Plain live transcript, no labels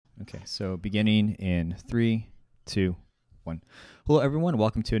Okay, so beginning in 3, 2, 1. Hello, everyone.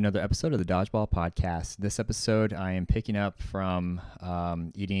 Welcome to another episode of the Dodgeball Podcast. This episode, I am picking up from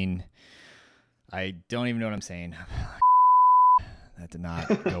eating. I don't even know what I'm saying. That did not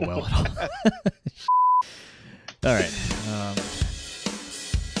go well at all. All right.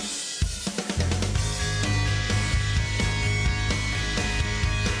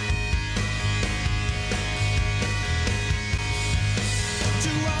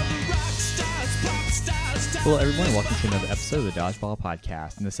 Hello, everyone. Welcome to another episode of the Dodgeball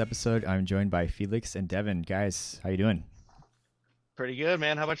Podcast. In this episode, I'm joined by Felix and Devin. Guys, how you doing? Pretty good,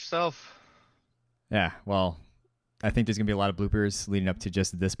 man. How about yourself? Yeah, well, I think there's going to be a lot of bloopers leading up to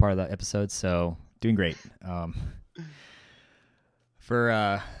just this part of the episode, so doing great.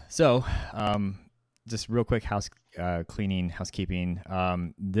 Just real quick housekeeping.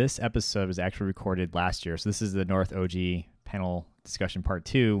 This episode was actually recorded last year, so this is the North OG panel discussion part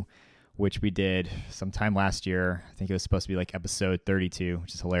 2, which we did sometime last year. I think it was supposed to be like episode 32,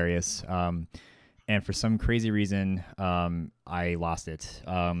 which is hilarious. And for some crazy reason, I lost it.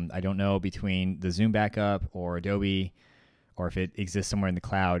 I don't know between the Zoom backup or Adobe, or if it exists somewhere in the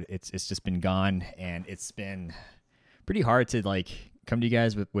cloud. It's just been gone, and it's been pretty hard to like come to you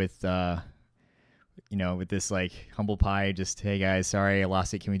guys with this like humble pie. Just, hey guys, sorry I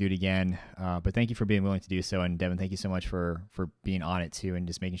lost it. Can we do it again? But thank you for being willing to do so, and Devin, thank you so much for being on it too, and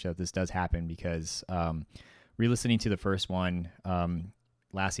just making sure that this does happen, because re-listening to the first one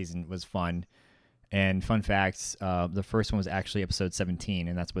last season was fun. And fun facts, the first one was actually episode 17,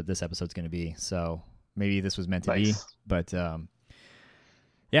 and that's what this episode's going to be. So maybe this was meant to be, but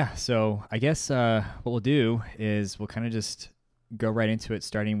yeah. So I guess what we'll do is we'll kind of just go right into it,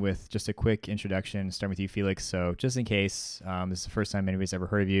 starting with just a quick introduction, starting with you, Felix. So just in case this is the first time anybody's ever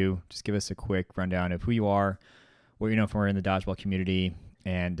heard of you, just give us a quick rundown of who you are, what you know from in the dodgeball community,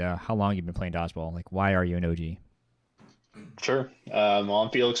 and how long you've been playing dodgeball. Like, why are you an OG? Sure. Well, I'm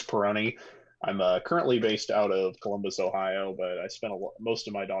Felix Peronne. I'm currently based out of Columbus, Ohio, but I spent most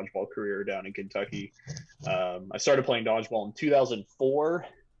of my dodgeball career down in Kentucky. I started playing dodgeball in 2004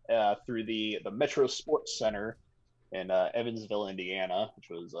 through the Metro Sports Center in Evansville, Indiana, which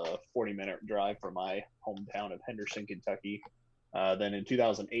was a 40-minute drive from my hometown of Henderson, Kentucky. Then in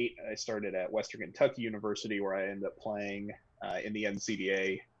 2008, I started at Western Kentucky University, where I ended up playing in the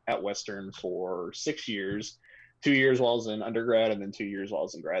NCDA at Western for 6 years, 2 years while I was in undergrad, and then 2 years while I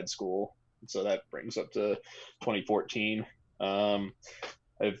was in grad school. So that brings up to 2014. I've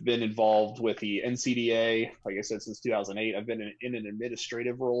been involved with the NCDA, like I said, since 2008. I've been in an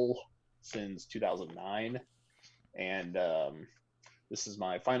administrative role since 2009. And this is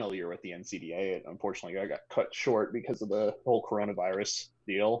my final year with the NCDA. Unfortunately, I got cut short because of the whole coronavirus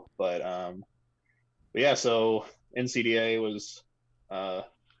deal. But yeah, so NCDA was a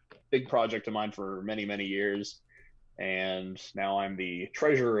big project of mine for many, many years. And now I'm the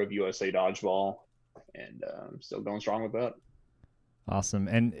treasurer of USA Dodgeball, and still going strong with that. Awesome.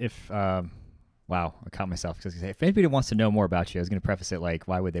 And if, wow, I caught myself, because if anybody wants to know more about you, I was going to preface it like,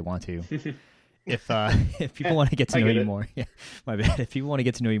 why would they want to? If people want to get to know you more, yeah, my bad. If people want to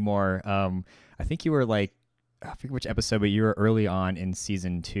get to know you more, I think you were like, I forget which episode, but you were early on in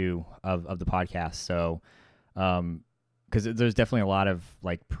season 2 of the podcast. So, because there's definitely a lot of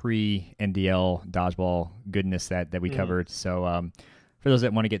like pre-NDL dodgeball goodness that we covered. So for those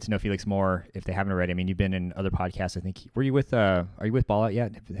that want to get to know Felix more, if they haven't already, I mean, you've been in other podcasts. I think, are you with Ball Out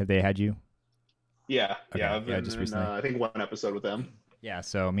yet? Have they had you? Yeah, okay. Yeah, I've been just in, recently. I think one episode with them. Yeah,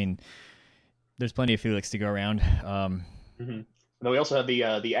 so I mean, there's plenty of Felix to go around. And then we also have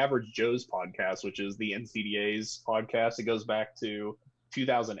the Average Joe's podcast, which is the NCDA's podcast. It goes back to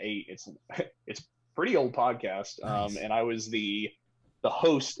 2008. It's pretty old podcast. Nice. And I was the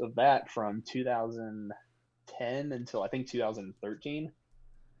host of that from 2010 until I think 2013.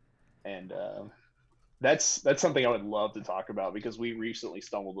 And that's something I would love to talk about, because we recently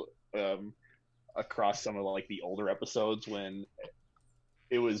stumbled across some of like the older episodes when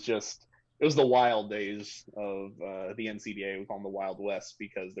it was the wild days of the NCDA. We call them the Wild West,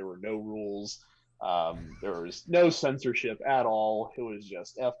 because there were no rules. There was no censorship at all. It was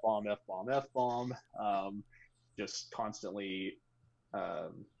just F-bomb, F-bomb, F-bomb. Just constantly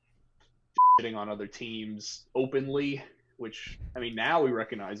shitting on other teams openly, which, I mean, now we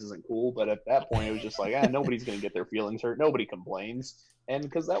recognize isn't cool, but at that point it was just like, nobody's going to get their feelings hurt. Nobody complains. And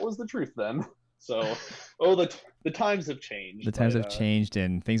because that was the truth then. So, the times have changed. The times have changed,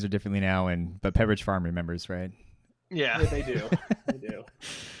 and ththings are differently now. But Pepperidge Farm remembers, right? Yeah, they do. They do.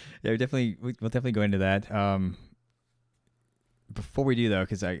 Yeah, we'll definitely go into that. Before we do, though,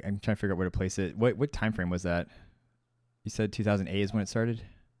 because I'm trying to figure out where to place it. What time frame was that? You said 2008 is when it started?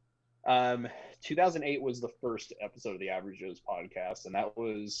 Um, 2008 was the first episode of the Average Joe's podcast, and that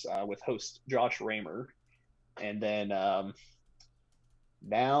was with host Josh Raymer. And then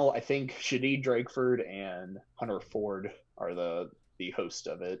now I think Shadid Drakeford and Hunter Ford are the host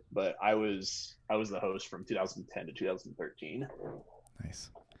of it, but I was the host from 2010 to 2013.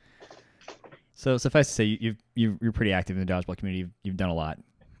 Nice. So suffice to say, you're pretty active in the dodgeball community. You've done a lot.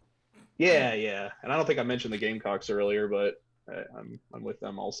 Yeah, and I don't think I mentioned the Gamecocks earlier, but I'm with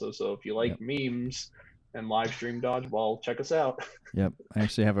them also. So if you like memes and live stream dodgeball, check us out. Yep, I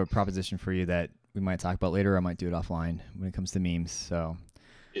actually have a proposition for you that we might talk about later. I might do it offline when it comes to memes. So,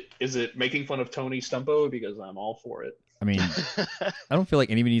 is it making fun of Tony Stumpo? Because I'm all for it. I mean, I don't feel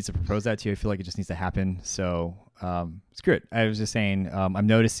like anybody needs to propose that to you. I feel like it just needs to happen. So screw it. I was just saying, I'm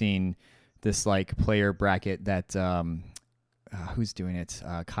noticing this like player bracket that who's doing it?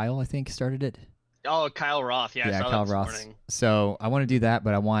 Kyle, I think, started it. Oh, Kyle Roth. Yeah, I saw Kyle that this Roth. morning. So I want to do that,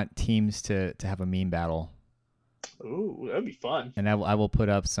 but I want teams to have a meme battle. Ooh, that'd be fun. And I will put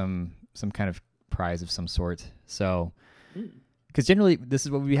up some kind of prize of some sort. So, because generally this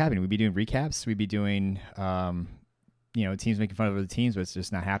is what we'd be having. We'd be doing recaps. We'd be doing, teams making fun of other teams, but it's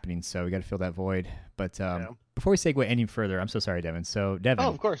just not happening. So we got to fill that void. But before we segue any further, I'm so sorry, Devin. So Devin. Oh,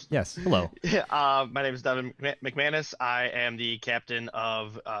 of course. Yes. Hello. My name is Devin McManus. I am the captain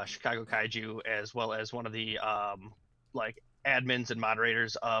of Chicago Kaiju, as well as one of the admins and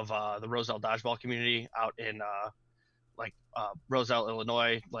moderators of the Roselle dodgeball community out in Roselle,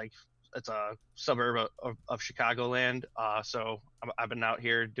 Illinois. Like, it's a suburb of Chicagoland. So I've been out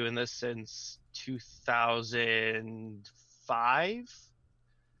here doing this since 2005.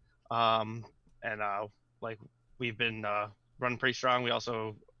 We've been running pretty strong. I was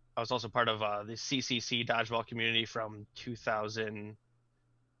also part of the CCC dodgeball community from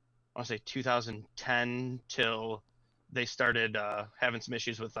 2010 till they started having some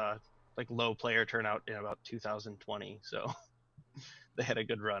issues with low player turnout in about 2020. So they had a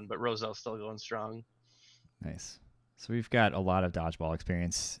good run, but Roselle's still going strong. Nice. So we've got a lot of dodgeball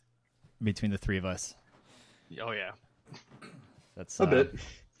experience between the three of us. Oh yeah. That's a bit.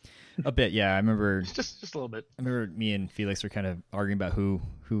 A bit, yeah. I remember just a little bit. I remember me and Felix were kind of arguing about who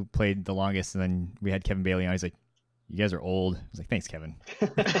played the longest, and then we had Kevin Bailey on. He's like, "You guys are old." I was like, "Thanks, Kevin.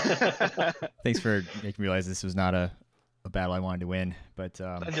 Thanks for making me realize this was not a battle I wanted to win." But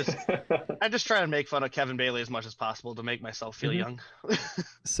I just try and make fun of Kevin Bailey as much as possible to make myself feel young.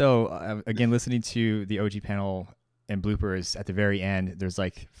 So again, listening to the OG panel and bloopers at the very end, there's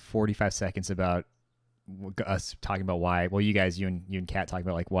like 45 seconds about us talking about why. Well, you and Kat talking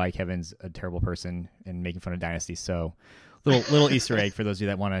about like why Kevin's a terrible person and making fun of Dynasty. So little Easter egg for those of you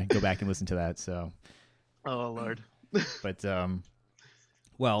that want to go back and listen to that. So, oh Lord. But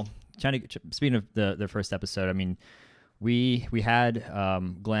well, speaking of the first episode, I mean, we had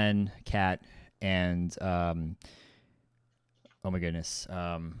Glenn, Kat, and oh my goodness,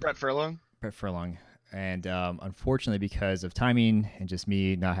 Brett Furlong. And unfortunately, because of timing and just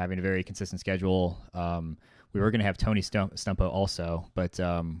me not having a very consistent schedule, we were going to have Tony Stumpo also, but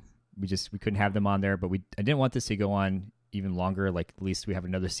we couldn't have them on there. But I didn't want this to go on even longer. Like, at least we have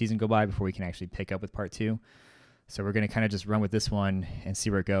another season go by before we can actually pick up with part 2. So we're going to kind of just run with this one and see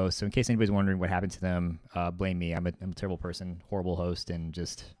where it goes. So in case anybody's wondering what happened to them, blame me. I'm a terrible person, horrible host, and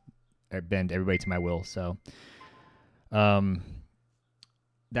just I bend everybody to my will. So,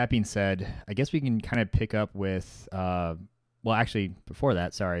 that being said, I guess we can kind of pick up with, well, actually, before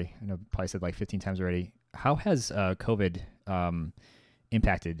that, sorry, I know I probably said like 15 times already. How has COVID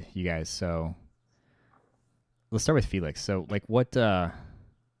impacted you guys? So let's start with Felix. So, like, what's going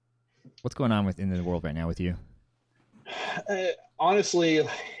on in the world right now with you? Honestly,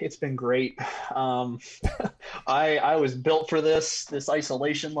 it's been great. I was built for this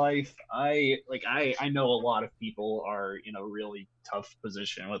isolation life. I know a lot of people are in a really tough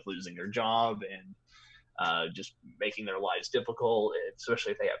position with losing their job and just making their lives difficult,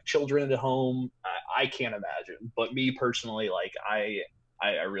 especially if they have children at home. I can't imagine. But me personally, like I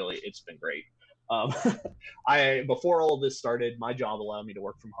really, it's been great. Before all of this started, my job allowed me to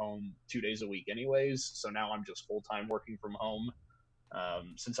work from home 2 days a week anyways. So now I'm just full-time working from home.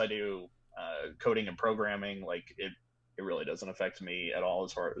 Since I do coding and programming, like it really doesn't affect me at all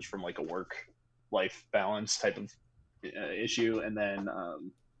as far as from like a work-life balance type of issue. And then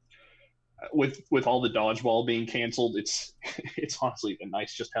with all the dodgeball being canceled, it's honestly been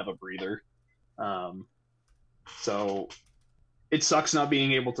nice just to have a breather. So it sucks not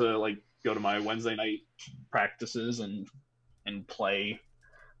being able to like go to my Wednesday night practices and play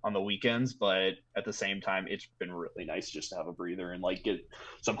on the weekends, but at the same time, it's been really nice just to have a breather and like get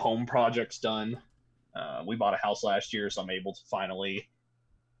some home projects done. We bought a house last year, so I'm able to finally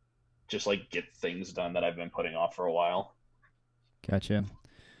just like get things done that I've been putting off for a while. Gotcha.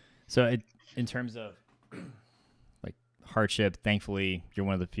 So in terms of like hardship, thankfully you're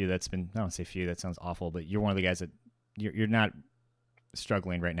one of the few that's been, I don't say few, that sounds awful, but you're one of the guys that you're not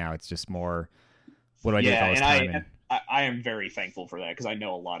struggling right now. It's just more, what do I do with all this time? I am very thankful for that, because I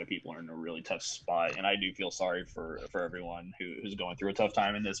know a lot of people are in a really tough spot, and I do feel sorry for everyone who's going through a tough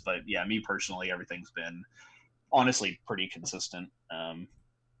time in this. But yeah, me personally, everything's been honestly pretty consistent.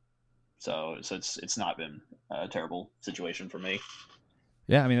 So it's not been a terrible situation for me.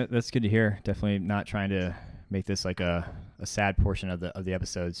 Yeah, I mean, that's good to hear. Definitely not trying to make this like a sad portion of the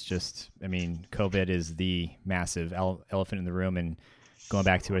episodes. Just, I mean, COVID is the massive elephant in the room, and going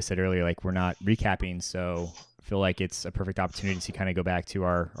back to what I said earlier, like we're not recapping, so I feel like it's a perfect opportunity to kind of go back to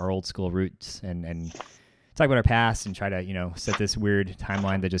our old school roots and talk about our past and try to, you know, set this weird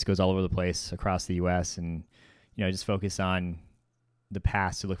timeline that just goes all over the place across the U.S. and, you know, just focus on the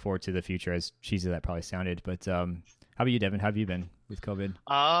past to look forward to the future, as cheesy that probably sounded. But how about you, Devin? How have you been with COVID?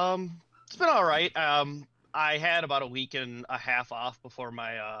 It's been all right. I had about a week and a half off before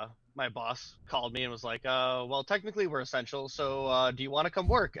my boss called me and was like, well, technically we're essential, so do you want to come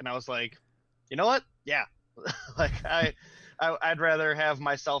work? And I was like, you know what? Yeah. Like I'd rather have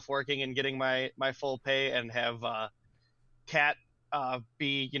myself working and getting my full pay and have Kat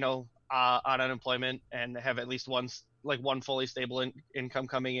be, you know, on unemployment and have at least one fully stable income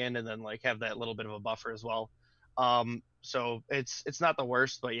coming in, and then like have that little bit of a buffer as well. So it's not the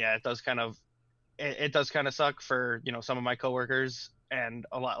worst, but yeah, it does kind of suck for, you know, some of my coworkers and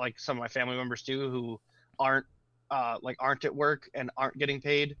a lot, like some of my family members too, who aren't at work and aren't getting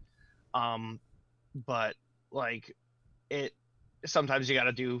paid. But like it, sometimes you got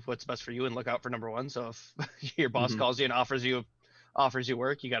to do what's best for you and look out for number one. So if your boss calls you and offers you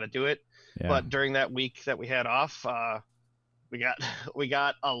work, you got to do it. Yeah. But during that week that we had off, we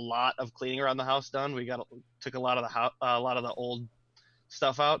got a lot of cleaning around the house done. Took a lot of the old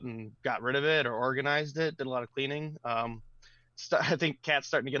stuff out and got rid of it or organized it. Did a lot of cleaning. I think Kat's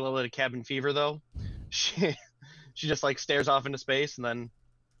starting to get a little bit of cabin fever though. She just like stares off into space, and then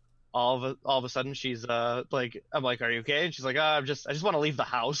all of a sudden she's like, I'm like, are you okay? And she's like, I just want to leave the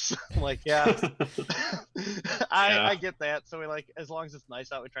house. I'm like, yeah. I get that. So we like, as long as it's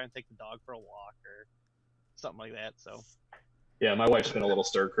nice out, we try and take the dog for a walk or something like that. So yeah, my wife's been a little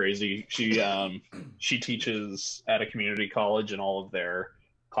stir crazy. She teaches at a community college, and all of their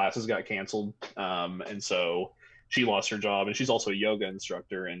classes got canceled, and so she lost her job. And she's also a yoga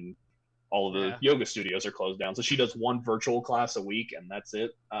instructor, and all of the yoga studios are closed down. So she does one virtual class a week, and that's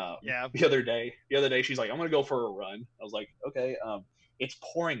it. The other day, she's like, I'm going to go for a run. I was like, okay. It's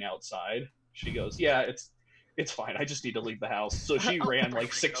pouring outside. She goes, yeah, it's fine. I just need to leave the house. So she ran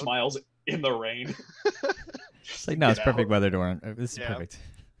like 6 miles in the rain. It's like, no, it's perfect weather to run. This is perfect.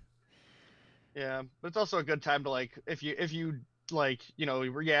 Yeah. But it's also a good time to like, if you like, you know,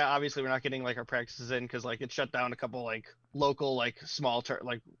 obviously we're not getting like our practices in, because like it shut down a couple like local, like small,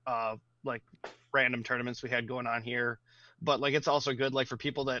 like random tournaments we had going on here. But like it's also good like for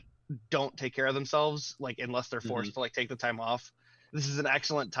people that don't take care of themselves, like unless they're forced to like take the time off. This is an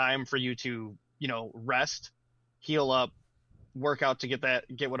excellent time for you to, you know, rest, heal up, work out to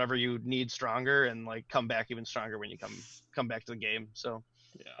get whatever you need stronger, and like come back even stronger when you come back to the game. So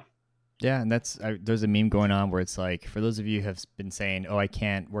yeah, and that's there's a meme going on where it's like, for those of you who have been saying, oh, I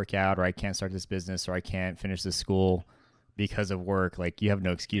can't work out, or I can't start this business, or I can't finish this school because of work, like you have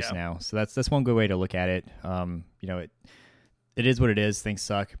no excuse now. So that's one good way to look at it. You know, it is what it is. Things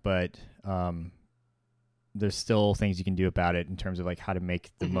suck, but there's still things you can do about it in terms of like how to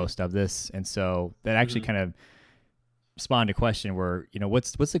make the most of this. And so that actually kind of spawned a question where, you know,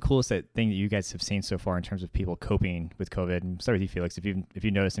 what's the coolest thing that you guys have seen so far in terms of people coping with COVID? And start with you, Felix, if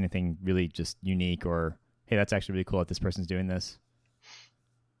you noticed anything really just unique, or hey, that's actually really cool that this person's doing this.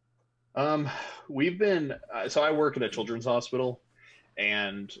 We've been so I work at a children's hospital,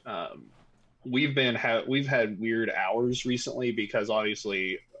 and we've had weird hours recently, because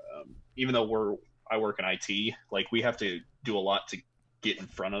obviously, even though I work in IT, like we have to do a lot to get in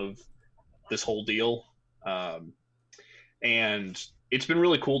front of this whole deal. And it's been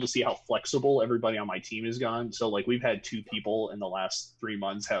really cool to see how flexible everybody on my team has gone. So like we've had 2 people in the last 3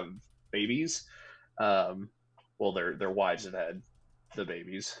 months have babies. Well, their wives have had the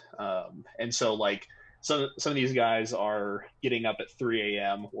babies. And so like some of these guys are getting up at 3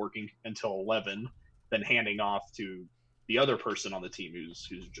 a.m., working until 11, then handing off to the other person on the team who's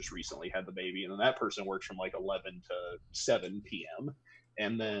just recently had the baby. And then that person works from like 11 to 7 p.m.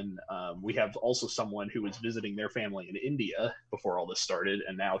 And then we have also someone who was visiting their family in India before all this started,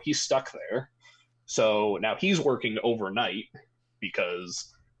 and now he's stuck there. So now he's working overnight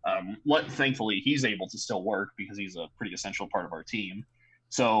because Thankfully, he's able to still work because he's a pretty essential part of our team.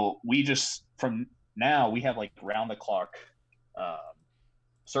 So we just, from now, we have like round the clock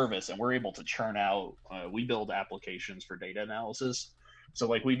service, and we're able to churn out, we build applications for data analysis. So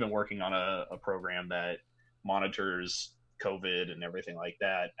like we've been working on a program that monitors COVID and everything like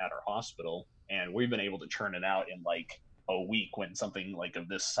that at our hospital. And we've been able to churn it out in like a week, when something like of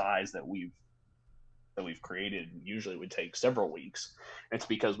this size that we've created usually would take several weeks. It's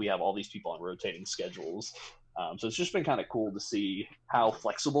because we have all these people on rotating schedules. So it's just been kind of cool to see how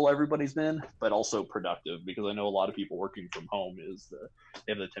flexible everybody's been, but also productive, because I know a lot of people working from home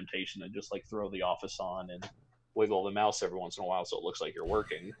they have the temptation to just like throw the office on and wiggle the mouse every once in a while so it looks like you're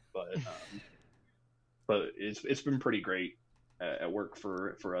working. But it's been pretty great at work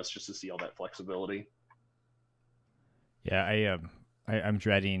for us just to see all that flexibility. Yeah, I'm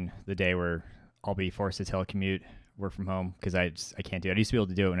dreading the day where I'll be forced to telecommute, work from home, because I can't do it. I used to be able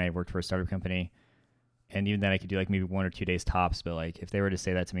to do it when I worked for a startup company, and even then I could do like maybe 1 or 2 days tops. But like if they were to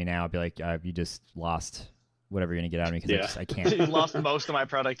say that to me now, I'd be like, you just lost whatever you're gonna get out of me, because I can't. You lost most of my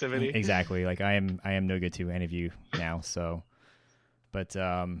productivity. Exactly. Like I am no good to any of you now. So, but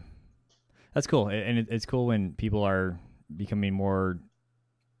that's cool, and it's cool when people are becoming more,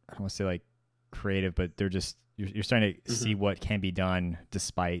 I don't want to say like creative, but they're just you're starting to see what can be done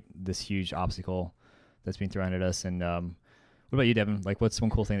despite this huge obstacle that's being thrown at us. And what about you, Devin? Like, what's one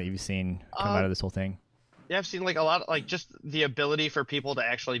cool thing that you've seen come out of this whole thing? Yeah, I've seen like a lot, like just the ability for people to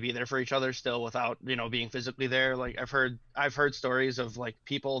actually be there for each other still without, being physically there. Like I've heard stories of like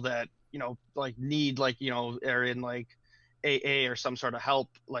people that, like need like, are in like AA or some sort of help,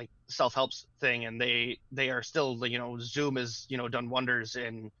 like self-help thing. And they are still, Zoom has, done wonders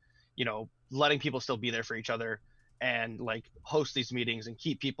in, letting people still be there for each other and like host these meetings and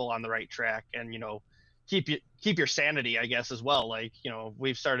keep people on the right track and, keep your sanity, I guess, as well. Like,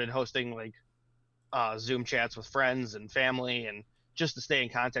 we've started hosting like Zoom chats with friends and family, and just to stay in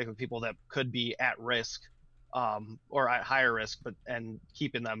contact with people that could be at risk or at higher risk, and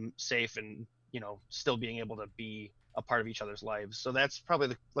keeping them safe and, still being able to be a part of each other's lives. So that's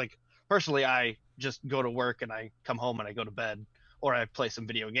probably personally, I just go to work and I come home and I go to bed, or I play some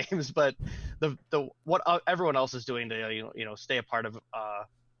video games. But the what everyone else is doing to stay a part of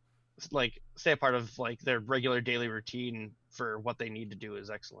their regular daily routine for what they need to do is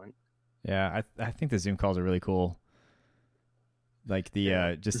excellent. Yeah, I think the Zoom calls are really cool. Like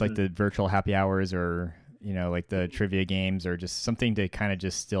the just like the virtual happy hours, or like the trivia games, or just something to kind of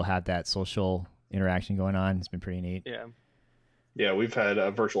just still have that social interaction going on. It's been pretty neat. Yeah, we've had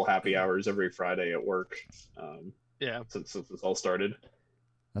virtual happy hours every Friday at work. Since this all started.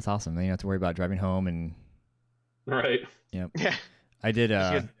 That's awesome. Then you don't have to worry about driving home and. Right. Yep. Yeah. I did.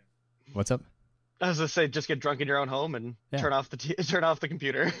 What's up? I was gonna say, just get drunk in your own home and turn off the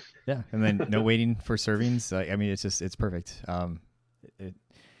computer. Yeah, and then no waiting for servings. I mean, it's perfect. I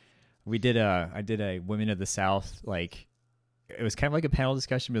did a Women of the South, like it was kind of like a panel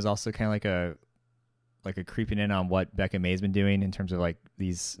discussion, but it was also kind of like a creeping in on what Becca May's been doing in terms of like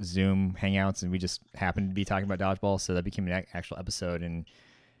these Zoom hangouts, and we just happened to be talking about dodgeball, so that became an actual episode, and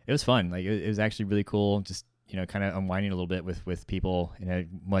it was fun. Like it was actually really cool. Just kind of unwinding a little bit with people in a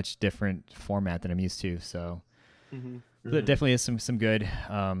much different format than I'm used to. So there definitely is some good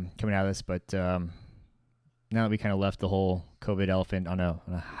coming out of this. But now that we kind of left the whole COVID elephant on a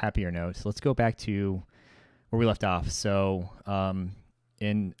happier note, so let's go back to where we left off. So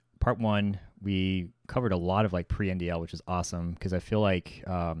in part 1, we covered a lot of like pre-NDL, which is awesome, because I feel like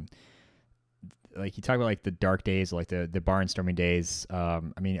you talk about like the dark days, like the barnstorming days. I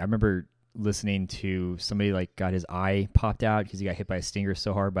mean, I remember listening to somebody like got his eye popped out because he got hit by a stinger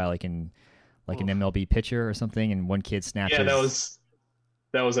so hard by like an MLB pitcher or something, and one kid snapped. Yeah,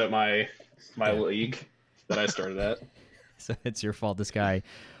 that was at my league that I started at. So it's your fault. This guy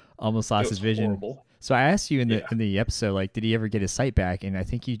almost lost his vision. Horrible. So I asked you in the episode, like, did he ever get his sight back? And I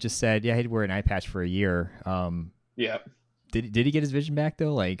think you just said, yeah, he'd wear an eye patch for a year. Yeah. Did he get his vision back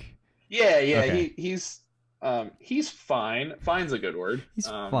though? Like. Yeah. Okay. He's fine. Fine's a good word. He's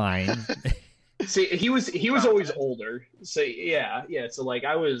fine. See, he was always older. So yeah. So like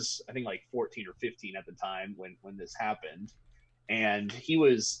I think like 14 or 15 at the time when this happened, and he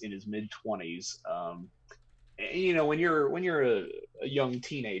was in his mid-20s. When you're a young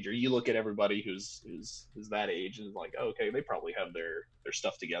teenager, you look at everybody who's that age and is like, oh, okay, they probably have their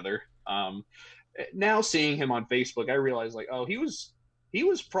stuff together. Now seeing him on Facebook, I realized like, oh, he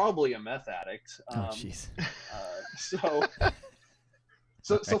was probably a meth addict. Oh, jeez.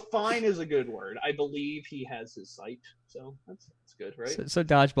 So fine is a good word. I believe he has his sight, so that's good, right? So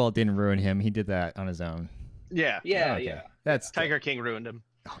dodgeball didn't ruin him. He did that on his own. Yeah. Yeah. That's Tiger King ruined him.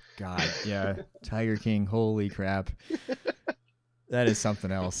 Oh God, yeah, Tiger King. Holy crap, that is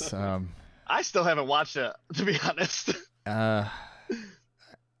something else. I still haven't watched it, to be honest. Uh,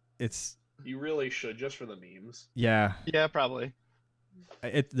 it's You really should, just for the memes. yeah. Yeah, probably.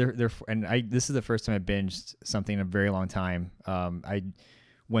 They're and I this is the first time I binged something in a very long time. I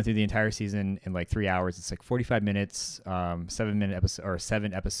went through the entire season in like 3 hours. It's like 45 minutes, 7-minute episode or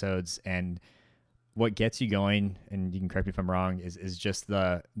 7 episodes, and what gets you going, and you can correct me if I'm wrong, is just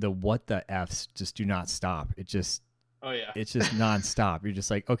the what the F's just do not stop. Oh yeah. It's just nonstop. You're just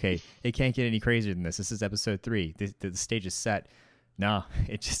like, okay, it can't get any crazier than this. This is episode 3. The stage is set. No,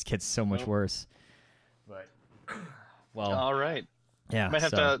 it just gets so much worse. But well, All right. yeah. Might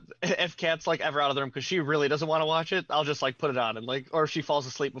have to, if Kat's like ever out of the room because she really doesn't want to watch it, I'll just like put it on and like, or if she falls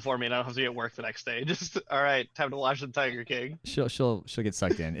asleep before me and I don't have to be at work the next day, just all right, time to watch the Tiger King. She'll get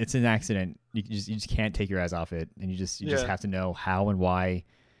sucked in. It's an accident. You just can't take your eyes off it, and you just have to know how and why.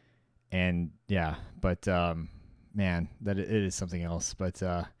 And yeah, but man, that it is something else. But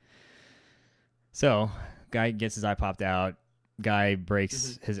so guy gets his eye popped out. Guy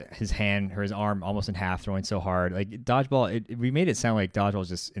breaks his hand or his arm almost in half, throwing so hard. Like dodgeball, we made it sound like dodgeball was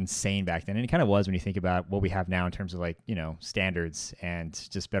just insane back then, and it kind of was when you think about what we have now in terms of like standards and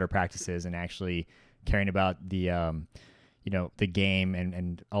just better practices and actually caring about the the game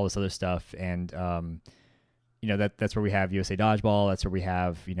and all this other stuff. And that's where we have USA Dodgeball. That's where we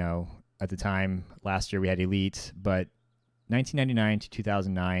have at the time last year we had Elite, but 1999 to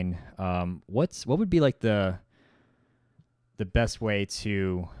 2009. What would be like the best way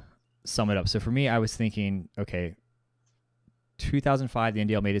to sum it up? So for me, I was thinking, okay, 2005, the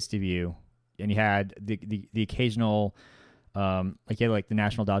NDL made its debut, and you had the occasional, you had like the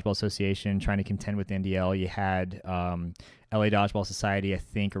National Dodgeball Association trying to contend with the NDL. You had LA Dodgeball Society, I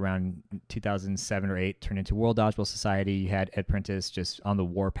think around 2007 or 8, turned into World Dodgeball Society. You had Ed Prentice just on the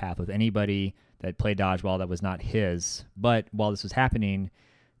warpath with anybody that played dodgeball that was not his. But while this was happening,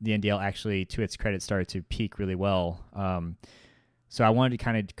 the NDL actually, to its credit, started to peak really well. So I wanted to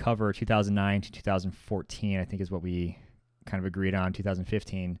kind of cover 2009 to 2014, I think is what we kind of agreed on,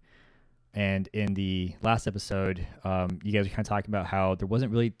 2015. And in the last episode, you guys were kind of talking about how there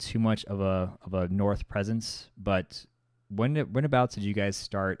wasn't really too much of a North presence. But when abouts did you guys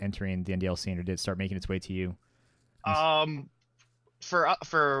start entering the NDL scene, or did it start making its way to you?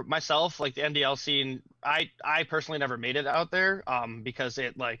 For myself, like the NDL scene, I personally never made it out there because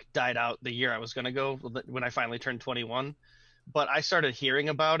it like died out the year I was gonna go when I finally turned 21. But I started hearing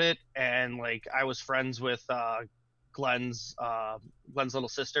about it, and like I was friends with Glenn's little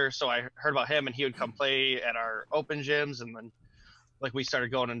sister, so I heard about him, and he would come play at our open gyms, and then like we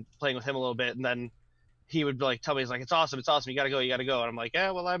started going and playing with him a little bit, and then he would like tell me, he's like, it's awesome, you gotta go, and I'm like,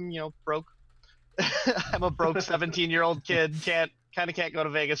 yeah, well, I'm broke. I'm a broke 17-year-old kid, can't go to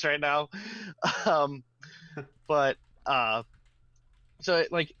Vegas right now. But so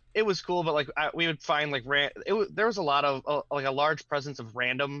it was cool, but like we would find like there was a lot of like a large presence of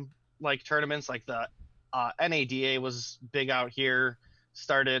random like tournaments. Like the NADA was big out here,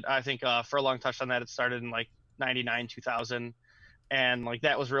 started, I think Furlong touched on that, it started in like 99 2000, and like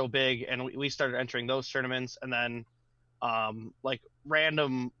that was real big, and we started entering those tournaments. And then like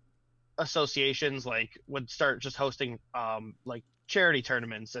random associations like would start just hosting like charity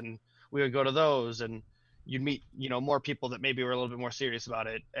tournaments, and we would go to those, and you'd meet more people that maybe were a little bit more serious about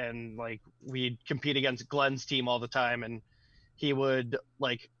it, and like we'd compete against Glenn's team all the time, and he would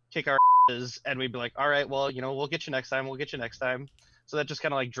like kick our asses, and we'd be like, all right, well, we'll get you next time. So that just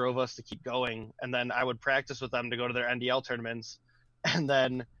kind of like drove us to keep going. And then I would practice with them to go to their NDL tournaments, and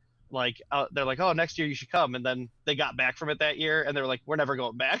then like they're like, oh, next year you should come. And then they got back from it that year, and they were like, we're never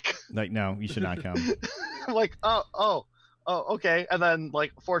going back. Like, no, you should not come. I'm like, oh, okay. And then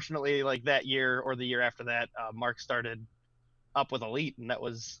like fortunately, like that year or the year after that, Mark started up with Elite, and that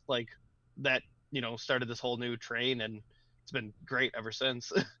was like that started this whole new train, and it's been great ever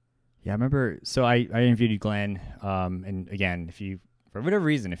since. Yeah, I remember. So I interviewed Glenn, and again, for whatever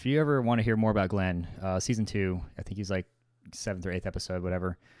reason, if you ever want to hear more about Glenn, season 2, I think he's like 7th or 8th episode,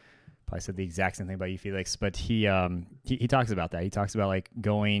 whatever. Probably said the exact same thing about you, Felix, but he talks about that. He talks about like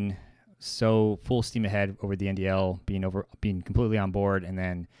going so full steam ahead over the NDL, being completely on board, and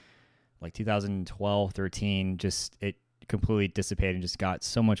then like 2012, 13, just it completely dissipated and just got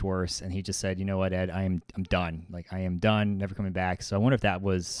so much worse. And he just said, you know what, Ed, I'm done. Like I am done, never coming back. So I wonder if that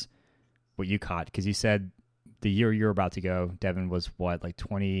was what you caught, because you said the year you're about to go, Devin, was what, like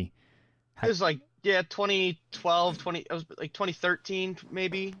 20? It was like 2012, it was like 2013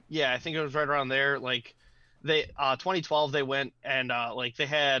 maybe. Yeah, I think it was right around there. Like they 2012 they went, and like they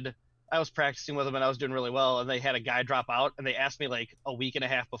had I was practicing with them and I was doing really well, and they had a guy drop out, and they asked me like a week and a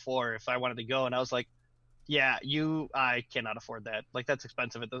half before if I wanted to go, and I was like, yeah, I cannot afford that. Like that's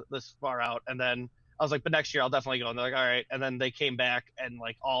expensive this far out. And then I was like, but next year I'll definitely go. And they're like, all right. And then they came back, and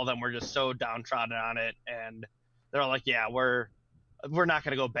like all of them were just so downtrodden on it, and they're all like, yeah, we're not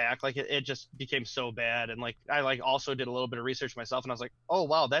going to go back. Like it just became so bad. And like I like also did a little bit of research myself, and I was like, oh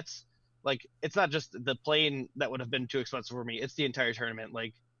wow, that's like it's not just the plane that would have been too expensive for me, it's the entire tournament.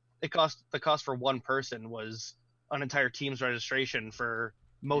 Like the cost for one person was an entire team's registration for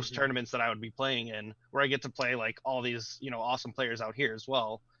most tournaments that I would be playing in, where I get to play like all these, awesome players out here as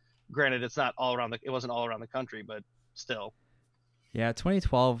well. Granted, it's not all around it wasn't all around the country, but still. Yeah,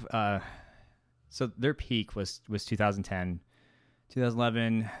 2012. So their peak was 2010.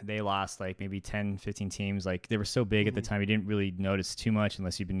 2011, they lost like maybe 10, 15 teams. Like they were so big at the time, you didn't really notice too much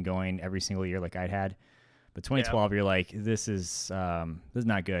unless you've been going every single year like I'd had. But 2012, You're like, this is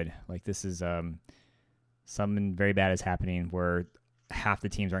not good. Like this is something very bad is happening where half the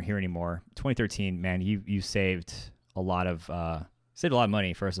teams aren't here anymore. 2013, man, you saved a lot of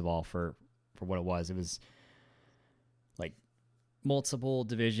money, first of all, for what it was. It was like multiple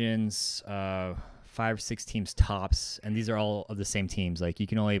divisions, 5 or 6 teams tops, and these are all of the same teams. Like you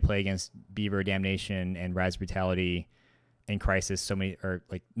can only play against Beaver, Damnation, and Rise Brutality and Crisis. So many, or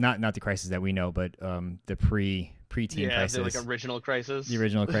like not the Crisis that we know, but the pre-team Crisis. Yeah, the like original Crisis. The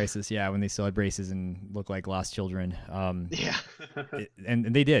original Crisis, yeah, when they still had braces and looked like lost children. And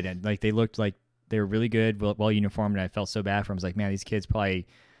they did, and like they looked like they were really good, well uniformed, and I felt so bad for them. I was like, man, these kids probably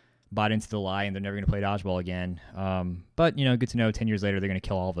bought into the lie and they're never going to play dodgeball again. But good to know 10 years later they're going to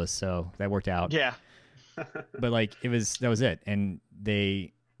kill all of us, so that worked out. Yeah. But like that was it, and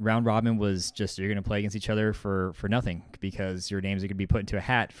round robin was just you're going to play against each other for nothing because your names are going to be put into a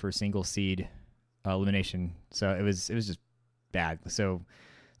hat for single seed elimination. So it was just bad. So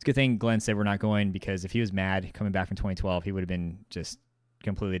it's a good thing Glenn said we're not going, because if he was mad coming back from 2012, he would have been just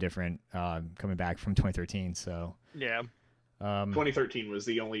completely different coming back from 2013. So yeah. 2013 was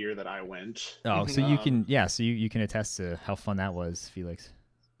the only year that I went. Oh, so you can, so you can attest to how fun that was, Felix.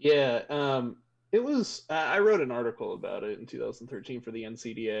 Yeah, it was. I wrote an article about it in 2013 for the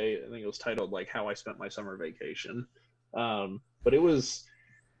NCDA. I think it was titled like "How I Spent My Summer Vacation." But it was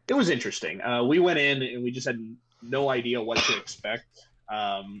interesting. We went in and we just had no idea what to expect.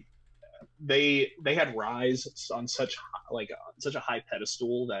 They had Rise on such a high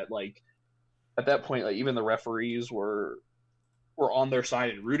pedestal that like at that point, like even the referees were on their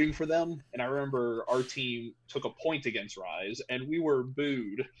side and rooting for them. And I remember our team took a point against Rise, and we were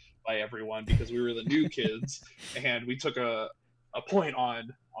booed by everyone because we were the new kids, and we took a point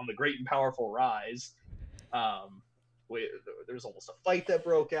on the great and powerful Rise. There was almost a fight that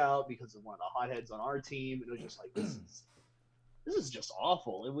broke out because of one of the hotheads on our team. And it was just like, this is just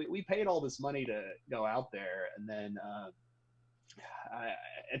awful. And we paid all this money to go out there, and then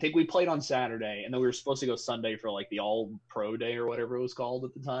I think we played on Saturday, and then we were supposed to go Sunday for like the all pro day or whatever it was called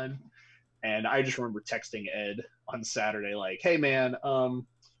at the time. And I just remember texting Ed on Saturday, like, hey man,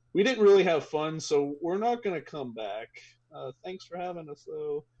 we didn't really have fun, so we're not going to come back. Thanks for having us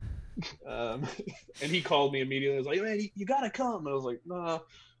though. And he called me immediately. I was like, man, you got to come. And I was like, nah,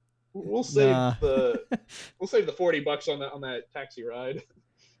 we'll save the $40 on that taxi ride.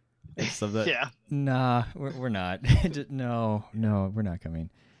 So that, yeah. Nah, we're not. No, we're not coming.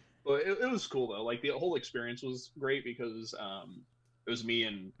 Well, it was cool though. Like the whole experience was great because it was me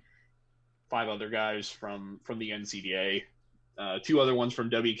and 5 other guys from the NCDA, 2 other ones from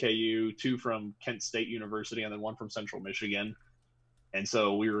WKU, 2 from Kent State University, and then 1 from Central Michigan. And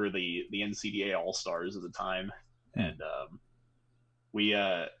so we were the NCDA All-Stars at the time, and we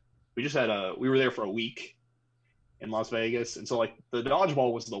just had we were there for a week in Las Vegas, and so like the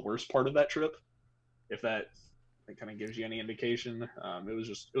dodgeball was the worst part of that trip, if that kind of gives you any indication. It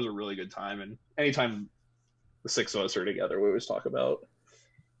was a really good time, and anytime the 6 of us are together, we always talk about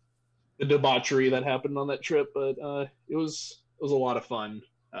the debauchery that happened on that trip. But it was a lot of fun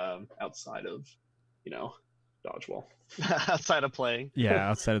outside of dodgeball. Outside of playing. Yeah,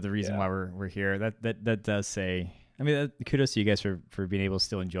 outside of the reason why we're here. That does say. I mean, kudos to you guys for being able to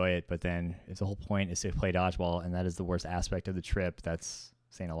still enjoy it, but then if the whole point is to play dodgeball, and that is the worst aspect of the trip, that's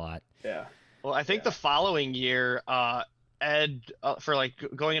saying a lot. Yeah. Well, I think the following year, Ed, for like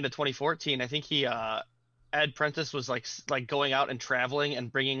going into 2014, I think Ed Prentice was like going out and traveling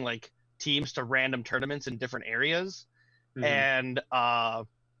and bringing like teams to random tournaments in different areas, and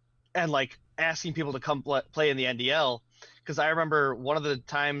like asking people to come play in the NDL. Because I remember one of the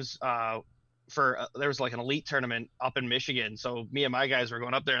times there was like an elite tournament up in Michigan. So me and my guys were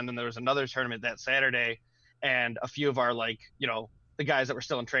going up there, and then there was another tournament that Saturday, and a few of our like, the guys that were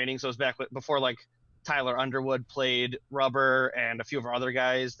still in training. So it was before like Tyler Underwood played rubber and a few of our other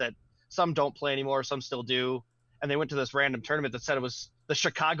guys that some don't play anymore, some still do. And they went to this random tournament that said it was the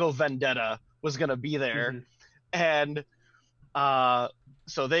Chicago Vendetta was going to be there. And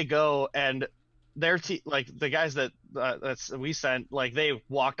so they go, and their like the guys that we sent, like they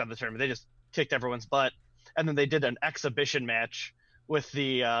walked on the tournament. They just kicked everyone's butt. And then they did an exhibition match with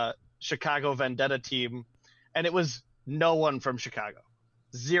the Chicago Vendetta team, and it was no one from Chicago,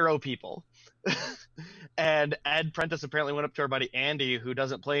 0 people. And Ed Prentice apparently went up to our buddy Andy, who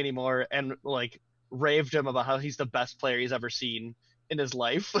doesn't play anymore, and like raved him about how he's the best player he's ever seen in his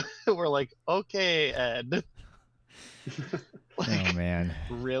life. We're like, okay, Ed. Like, oh man,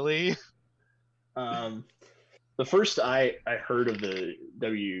 really? The first I heard of the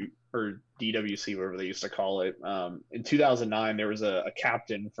DWC, whatever they used to call it, in 2009, there was a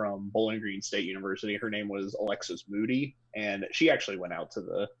captain from Bowling Green State University. Her name was Alexis Moody, and she actually went out to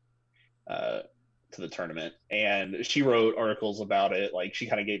the tournament, and she wrote articles about it. Like she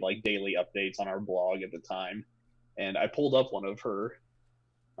kind of gave like daily updates on our blog at the time, and I pulled up one of her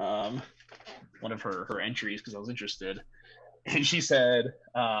entries because I was interested. And she said,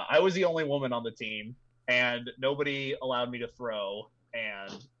 I was the only woman on the team, and nobody allowed me to throw,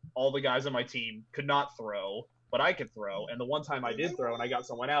 and all the guys on my team could not throw, but I could throw. And the one time I did throw and I got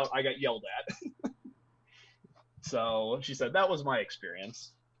someone out, I got yelled at. So she said that was my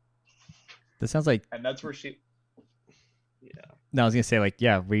experience. That sounds like, and that's where she. Yeah. No, I was gonna say like,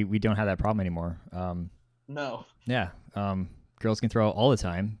 yeah, we don't have that problem anymore. No. Yeah. Girls can throw all the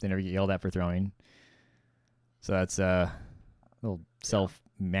time. They never get yelled at for throwing. So that's a little self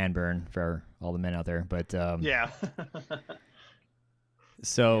man burn for all the men out there. But yeah.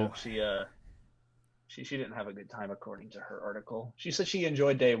 So yeah, she didn't have a good time according to her article. She said she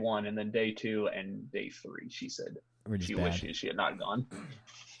enjoyed day 1, and then day 2 and day 3. She said she wished she had not gone.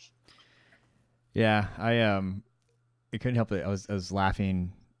 Yeah, I couldn't help it. I was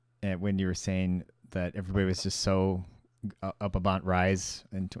laughing at when you were saying that everybody was just so up about Rise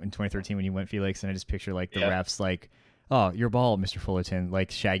in 2013 when you went, Felix, and I just picture like the refs like, oh, your ball, Mr. Fullerton, like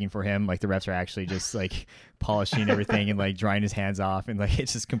shagging for him. Like the refs are actually just like polishing everything and like drying his hands off. And like,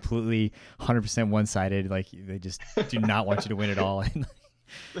 it's just completely 100% one-sided. Like they just do not want you to win at all.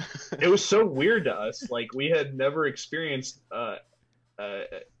 It was so weird to us. Like we had never experienced a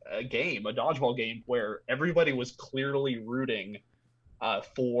dodgeball game where everybody was clearly rooting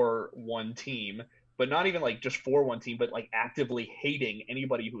for one team, but not even like just for one team, but like actively hating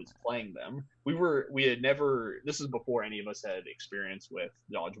anybody who was playing them. We had never, this is before any of us had experience with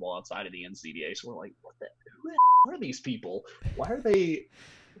dodgeball outside of the NCDA. So we're like, who are these people? Why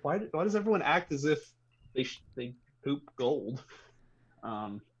does everyone act as if they poop gold?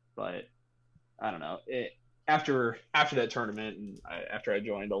 But I don't know. After that tournament and after I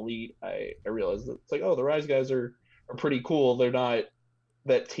joined Elite, I realized that it's like, oh, the Rise guys are pretty cool. They're not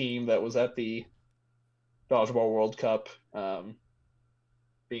that team that was at the Dodgeball World Cup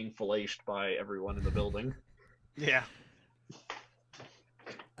being filleted by everyone in the building. Yeah.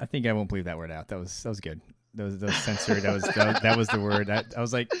 I think I won't believe that word out. That was good. That was censored. That was the word. I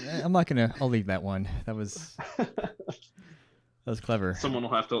was like, I'm not gonna. I'll leave that one. That was clever. They'll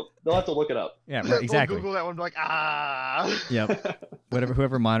have to look it up. Yeah, right, exactly. We'll Google that one. Be like, ah. Yep.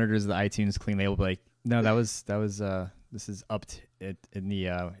 Whoever monitors the iTunes clean label will be like, no, that was this is upped in the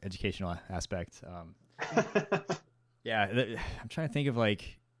educational aspect. Yeah, I'm trying to think of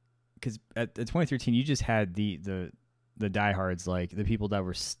like, because at 2013 you just had the diehards, like the people that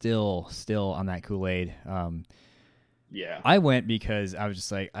were still on that Kool-Aid. Yeah, I went because I was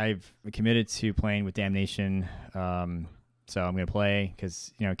just like, I've committed to playing with Damnation, so I'm gonna play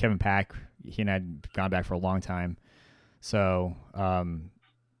because Kevin Pack, he and I had gone back for a long time, so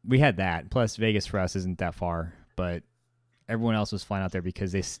we had that. Plus Vegas for us isn't that far, but everyone else was flying out there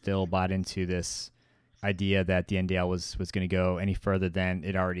because they still bought into this idea that the NDL was going to go any further than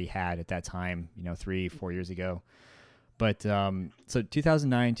it already had at that time, 3-4 years ago. But so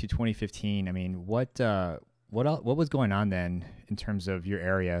 2009 to 2015, I mean, what was going on then in terms of your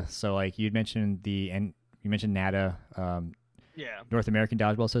area? So like you mentioned NADA, North American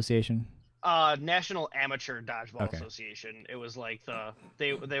Dodgeball Association. National Amateur Dodgeball Association. It was like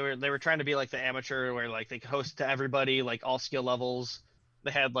they were trying to be like the amateur, where like they could host to everybody, like all skill levels.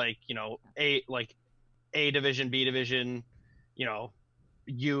 They had like A division, B division,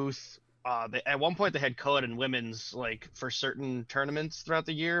 youth. At one point they had co-ed and women's like for certain tournaments throughout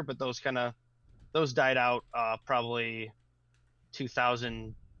the year, but those died out probably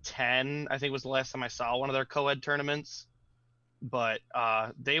 2010. I think was the last time I saw one of their co-ed tournaments. But I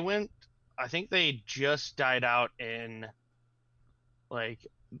think they just died out in Like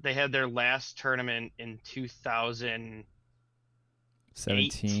they had their last tournament in 2018,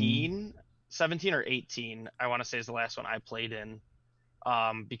 17. 17 or 18. I want to say is the last one I played in.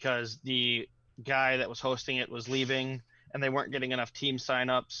 Because the guy that was hosting it was leaving, and they weren't getting enough team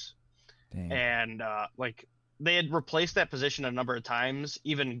signups, Dang. and like they had replaced that position a number of times.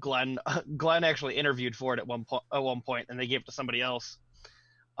 Even Glenn Glenn actually interviewed for it at one point, and they gave it to somebody else.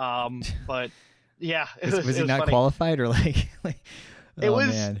 But yeah, Was he it was not funny. qualified or like oh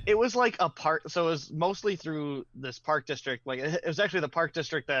man. It was like a park, so it was mostly through this park district. Like it was actually the park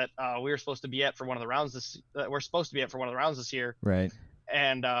district that we were supposed to be at for one of the rounds we're supposed to be at for one of the rounds this year. Right.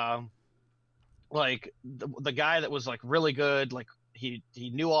 And like the guy that was like really good, like he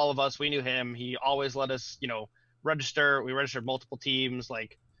knew all of us, we knew him. He always let us, register. We registered multiple teams.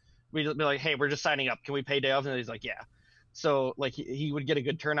 Like we'd be like, hey, we're just signing up. Can we pay day off? And he's like, yeah. So like he would get a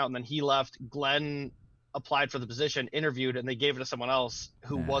good turnout, and then he left. Glenn applied for the position, interviewed, and they gave it to someone else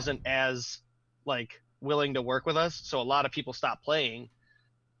who wasn't as like willing to work with us. So a lot of people stopped playing,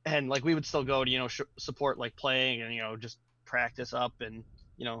 and like we would still go to support like playing and just practice up and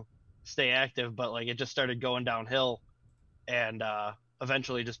stay active. But like it just started going downhill, and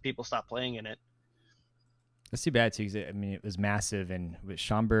eventually just people stopped playing in it. That's too bad too, because I mean it was massive, and with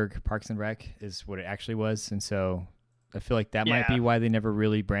Schaumburg Parks and Rec is what it actually was, and so I feel like that might be why they never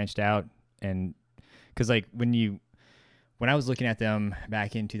really branched out. And because like when I was looking at them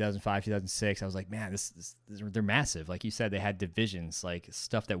back in 2005, 2006, I was like, man, they're massive. Like you said, they had divisions, like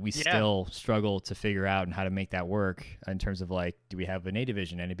stuff that we still struggle to figure out and how to make that work in terms of like, do we have an A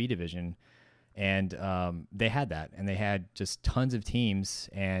division and a B division? And they had that, and they had just tons of teams.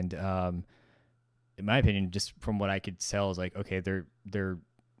 And in my opinion, just from what I could tell, is like, okay,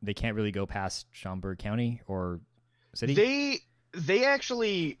 they can't really go past Schaumburg County or city. They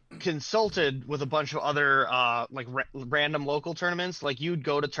actually consulted with a bunch of other like random local tournaments. Like you'd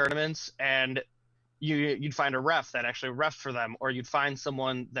go to tournaments and you'd find a ref that actually ref for them, or you'd find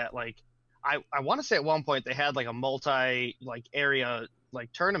someone that like I want to say at one point they had like a multi like area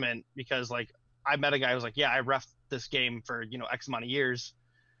like tournament, because like I met a guy who was like, yeah, I ref this game for X amount of years,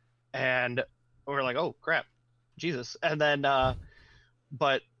 and we're like, oh crap, Jesus. And then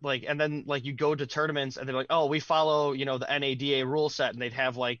but like, and then like you go to tournaments and they're like, oh, we follow the NADA rule set, and they'd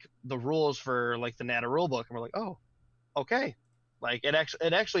have like the rules for like the NADA rule book, and we're like, oh, okay. Like it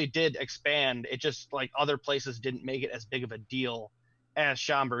actually did expand. It just like other places didn't make it as big of a deal as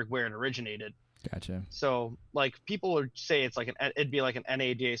Schaumburg, where it originated. Gotcha. So like people would say it's like it'd be like an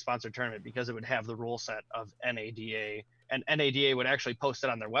NADA sponsored tournament because it would have the rule set of NADA, and NADA would actually post it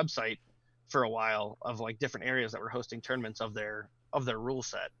on their website for a while of like different areas that were hosting tournaments of their rule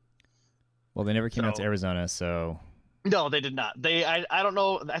set. Well, they never came out to Arizona, so no, they did not. I don't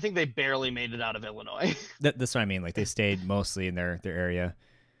know. I think they barely made it out of Illinois. That's what I mean. Like they stayed mostly in their area.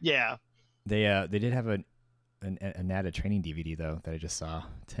 Yeah. They did have a NADA training DVD though that I just saw.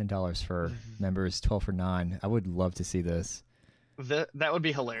 $10 for members, 12 for non. I would love to see this. That would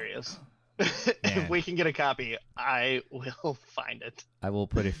be hilarious. If we can get a copy, I will find it. I will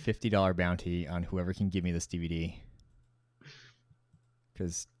put a $50 bounty on whoever can give me this DVD.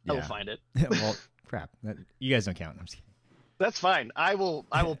 Because I will find it. Well, crap. You guys don't count. I'm just kidding. That's fine. I will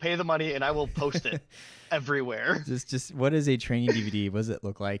pay the money and I will post it everywhere. Just what is a training DVD? What does it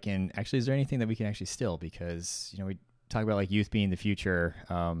look like? And actually, is there anything that we can actually steal? Because we talk about like youth being the future.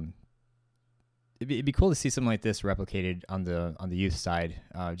 It'd be cool to see something like this replicated on the youth side,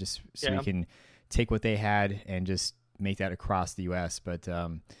 just so we can take what they had and just make that across the U.S. But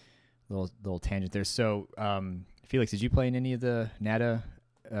little tangent there. So, Felix, did you play in any of the NADA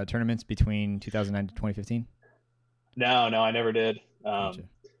tournaments between 2009 to 2015? No, I never did. Gotcha.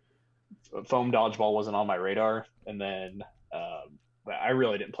 Foam dodgeball wasn't on my radar, and then I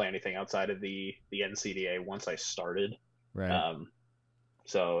really didn't play anything outside of the NCDA once I started. Right.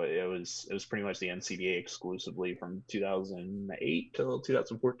 So it was pretty much the NCDA exclusively from 2008 till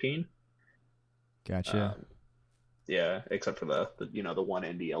 2014. Gotcha. Yeah, except for the one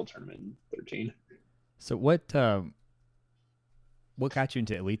NDL tournament in 2013. So what got you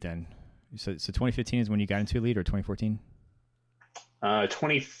into Elite then? So 2015 is when you got into Elite, or 2014?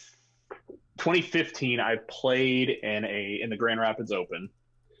 2015 I played in the Grand Rapids Open.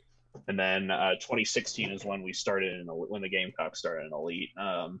 And then 2016 is when we started when the Gamecocks started in Elite.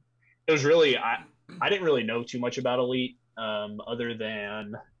 It was really I didn't really know too much about Elite other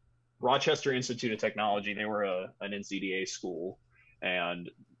than Rochester Institute of Technology. They were an NCDA school,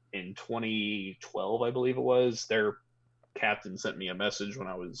 and in 2012, I believe it was, their captain sent me a message when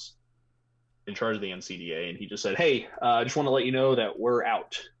I was in charge of the NCDA, and he just said, "Hey, I just want to let you know that we're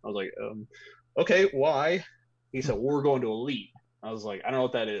out." I was like, "Okay, why?" He said, "Well, we're going to Elite." I was like, I don't know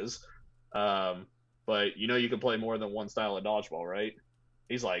what that is. But you can play more than one style of dodgeball, right?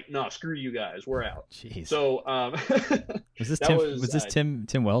 He's like, no, screw you guys, we're out. Jeez. So was this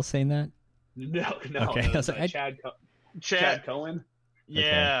Tim Wells saying that? No, okay. I was like, Chad Cohen.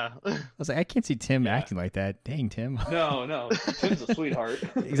 Yeah. Okay. I was like, I can't see Tim acting like that. Dang, Tim. No, Tim's a sweetheart.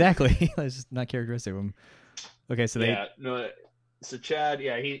 Exactly. That's just not characteristic of him. Okay, so So Chad,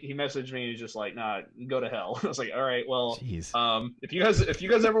 he messaged me. He's just like, nah, go to hell. I was like, all right, well, jeez. If you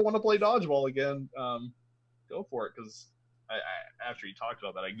guys ever want to play dodgeball again, go for it. Because I after you talked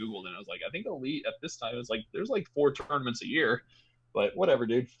about that, I googled it. And I was like, I think Elite at this time is like there's like 4 tournaments a year. But whatever,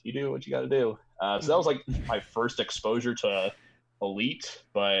 dude. You do what you got to do. So that was like my first exposure to Elite,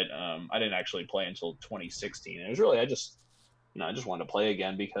 but I didn't actually play until 2016. And it was really I just wanted to play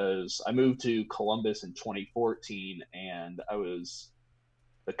again because I moved to Columbus in 2014, and I was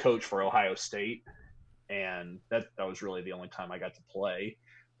the coach for Ohio State, and that was really the only time I got to play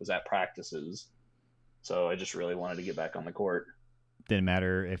was at practices. So I just really wanted to get back on the court. Didn't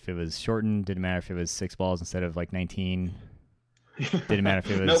matter if it was shortened. Didn't matter if it was 6 balls instead of like 19. Didn't matter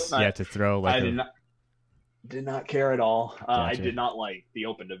if it was you have to throw. Like I did not care at all. Gotcha. I did not like the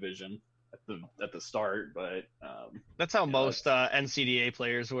open division at the start, but that's how most NCDA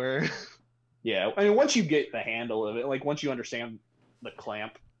players were. Yeah, I mean, once you get the handle of it, like once you understand the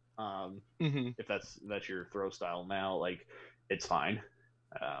clamp, if that's your throw style now, like it's fine.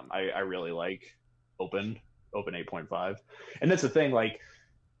 I really like open 8.5, and that's the thing. Like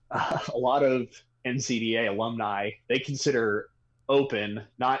a lot of NCDA alumni, they consider open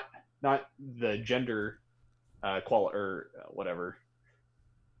not the gender whatever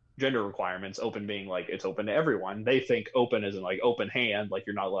gender requirements, open being like it's open to everyone. They think open isn't like open hand, like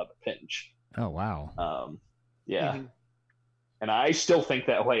you're not allowed to pinch. Oh wow. Yeah. And I still think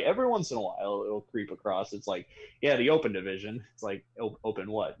that way. Every once in a while it'll creep across. It's like, yeah, the open division, it's like open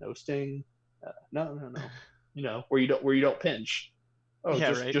what? No sting? No. Where you don't pinch. Oh,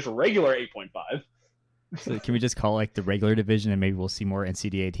 yeah, just a regular 8.5. So can we just call it like the regular division, and maybe we'll see more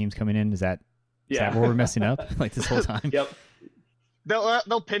NCDA teams coming in? Is that what we're messing up like this whole time? Yep.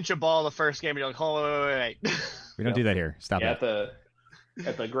 They'll pinch a ball the first game and you're like, oh, wait. We don't do that here. Stop it.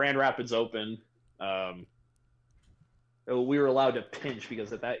 At the Grand Rapids Open, we were allowed to pinch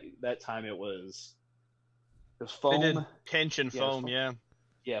because at that time it was foam. They did pinch and foam, yeah.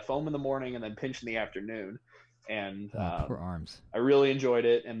 Yeah, foam in the morning and then pinch in the afternoon. And poor arms. I really enjoyed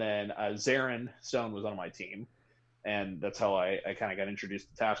it. And then Zarin Stone was on my team, and that's how I kind of got introduced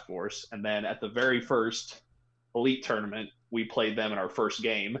to Task Force. And then at the very first Elite tournament, we played them in our first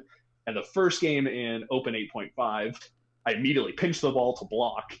game. And the first game in Open 8.5, I immediately pinched the ball to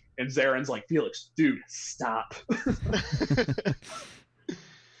block, and Zarin's like, Felix, dude, stop.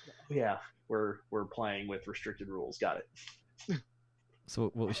 Yeah, we're playing with restricted rules. Got it.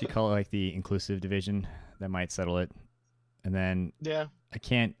 So what we should call it, like the inclusive division, that might settle it. And then I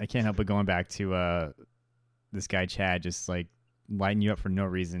can't help but going back to this guy Chad just like lighting you up for no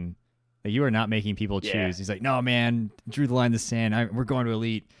reason. Like, you are not making people choose. Yeah. He's like, no man, drew the line in the sand. We're going to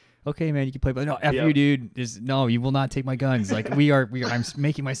Elite. Okay, man, you can play, but no, F you, dude. No, you will not take my guns. Like we are. I'm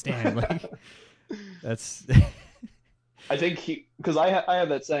making my stand. Like that's. I think because I have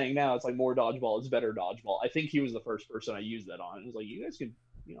that saying now. It's like more dodgeball is better dodgeball. I think he was the first person I used that on. It was like, you guys can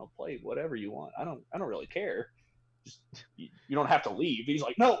play whatever you want. I don't really care. Just you don't have to leave. He's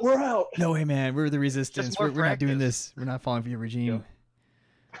like, no, we're out. No way, man. We're the resistance. We're not doing this. We're not falling for your regime.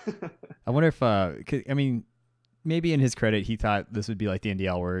 Yep. I wonder if I mean, maybe in his credit, he thought this would be like the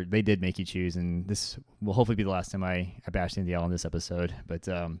NDL where they did make you choose, and this will hopefully be the last time I bash the NDL on this episode. But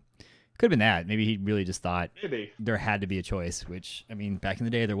could have been that. Maybe he really just thought there had to be a choice, which, I mean, back in the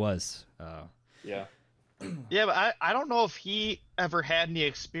day there was. Yeah. Yeah, but I don't know if he ever had any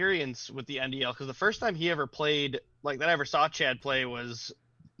experience with the NDL, because the first time he ever played, like that I ever saw Chad play, was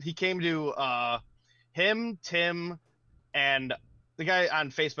he came to him, Tim, and the guy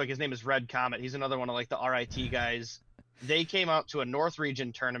on Facebook, his name is Red Comet. He's another one of like the RIT guys. They came out to a North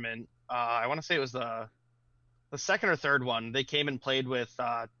Region tournament. I want to say it was the second or third one. They came and played with,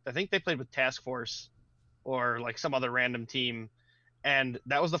 I think they played with Task Force or like some other random team. And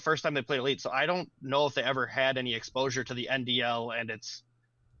that was the first time they played Elite. So I don't know if they ever had any exposure to the NDL and its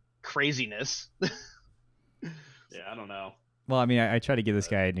craziness. Yeah, I don't know. Well, I mean, I try to give this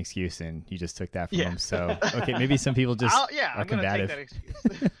guy an excuse, and you just took that from him. So, okay, maybe some people just are combative. I'm going to take that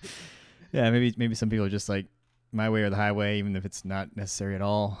excuse. Yeah, maybe some people are just like, my way or the highway, even if it's not necessary at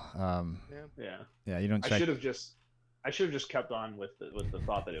all. Yeah, you don't try. I should have just kept on with the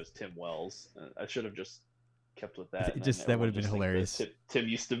thought that it was Tim Wells. I should have just kept with that. That would have been hilarious. Tim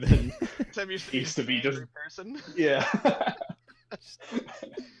used to be just person. Yeah.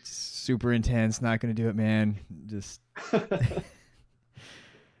 Super intense. Not going to do it, man. Just.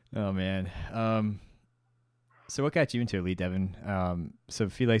 Oh man. So what got you into Elite, Devin? So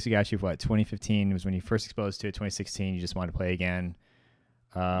Felix, we got you what? 2015 was when you first exposed to it. 2016, you just wanted to play again.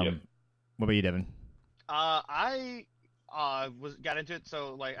 Yep. What about you, Devin? I got into it.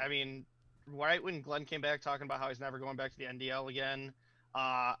 So like, I mean, right when Glenn came back talking about how he's never going back to the NDL again,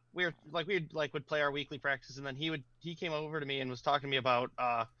 we would play our weekly practice, and then he came over to me and was talking to me about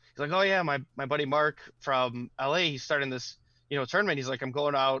he's like, oh yeah, my buddy Mark from LA, he's starting this tournament. He's like, I'm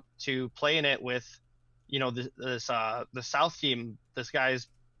going out to play in it with the South team. This guy's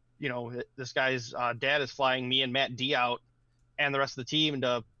dad is flying me and Matt D out and the rest of the team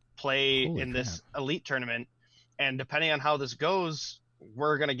to play in this elite tournament, and depending on how this goes,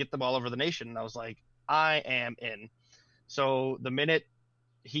 we're gonna get them all over the nation. And I was like, I am in. So the minute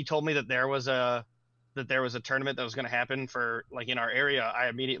he told me that there was a tournament that was going to happen for like in our area, I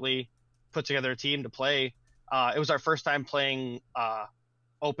immediately put together a team to play. It was our first time playing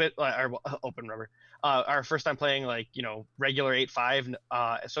open rubber. Our first time playing like regular 8-5.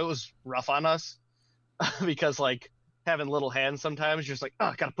 So it was rough on us because like having little hands sometimes, you're just like,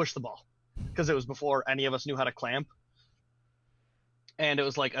 oh, gotta push the ball, because it was before any of us knew how to clamp. And it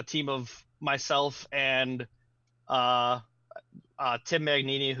was like a team of myself and Tim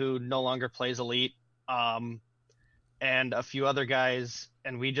Magnini, who no longer plays Elite, and a few other guys,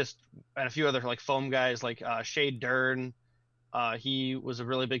 and a few other like foam guys like Shade Dern. He was a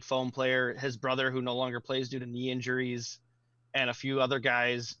really big foam player. His brother, who no longer plays due to knee injuries, and a few other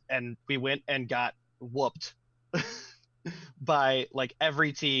guys, and we went and got whooped by like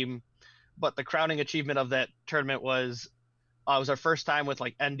every team. But the crowning achievement of that tournament was it was our first time with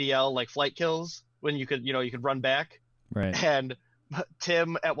like NDL like flight kills, when you could run back. Right. And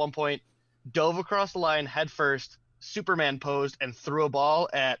Tim at one point dove across the line head first, Superman posed, and threw a ball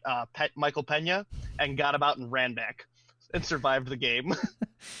at Michael Pena and got him out and ran back and survived the game.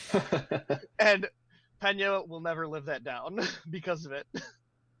 And Pena will never live that down because of it.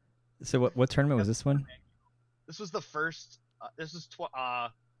 So what tournament was this one? This was the first. This was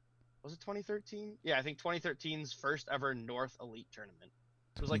was it 2013? Yeah, I think 2013's first ever North Elite tournament.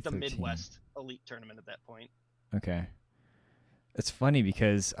 It was like the Midwest Elite tournament at that point. Okay. It's funny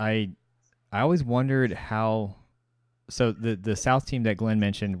because I always wondered how. So the South team that Glenn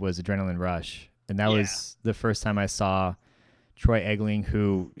mentioned was Adrenaline Rush, and that was the first time I saw Troy Egling,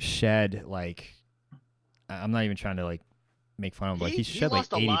 who shed like, I'm not even trying to like make fun of him, but he shed like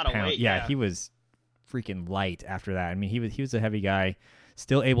 80 pounds. Weight, yeah, he was freaking light after that. I mean, he was a heavy guy,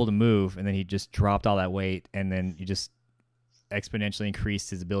 still able to move, and then he just dropped all that weight, and then he just exponentially increased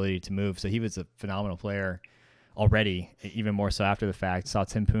his ability to move. So he was a phenomenal player already, even more so after the fact. Saw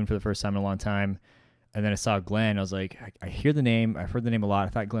Tim Poon for the first time in a long time, and then I saw Glenn. I was like, I hear the name. I've heard the name a lot. I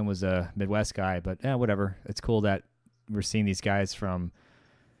thought Glenn was a Midwest guy, but yeah, whatever. It's cool that we're seeing these guys from,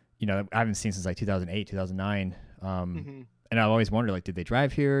 I haven't seen since like 2008, 2009. And I've always wondered, like, did they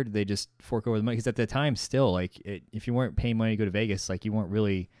drive here? Did they just fork over the money? Because at the time, still, like, if you weren't paying money to go to Vegas, like, you weren't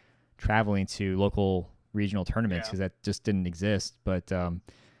really traveling to local regional tournaments because that just didn't exist. But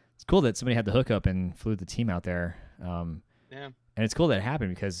it's cool that somebody had the hookup and flew the team out there. And it's cool that it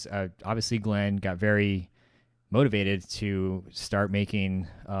happened because obviously Glenn got very motivated to start making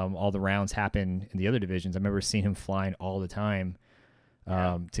all the rounds happen in the other divisions. I remember seeing him flying all the time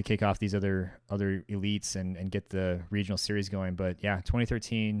to kick off these other elites and get the regional series going. But yeah,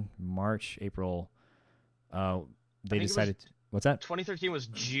 2013, March, April, they decided. What's that? 2013 was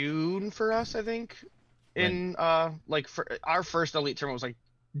June for us, I think. In for our first elite tournament was like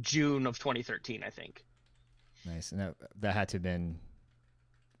June of 2013, I think. Nice. And that had to have been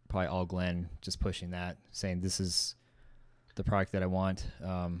probably all Glenn just pushing that, saying this is the product that I want.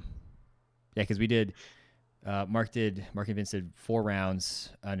 Because we did. Mark and Vince did 4 rounds,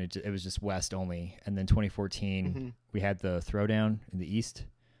 and it was just West only. And then 2014, we had the throwdown in the East.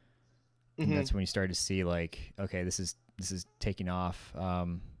 And that's when you started to see like, okay, this is taking off.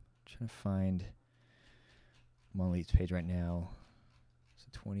 Trying to find my Elite's page right now. So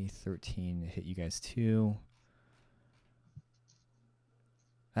 2013 hit you guys too.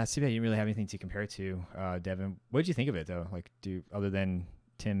 That's too bad you didn't really have anything to compare to, Devin. What did you think of it though? Like, other than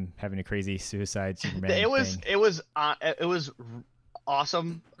Tim having a crazy suicide Superman it was thing? it was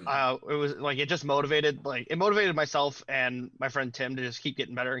awesome. It was like it motivated myself and my friend Tim to just keep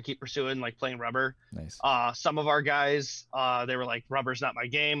getting better and keep pursuing like playing rubber. Nice. Some of our guys they were like, rubber's not my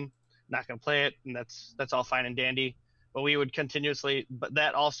game, not gonna play it, and that's all fine and dandy. But we would continuously. But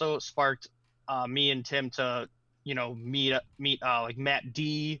that also sparked me and Tim to meet like Matt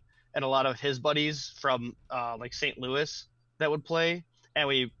D and a lot of his buddies from like St. Louis that would play, and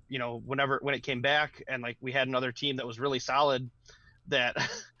we, when it came back, and like we had another team that was really solid that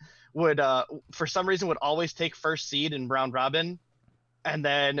would for some reason would always take first seed in round robin and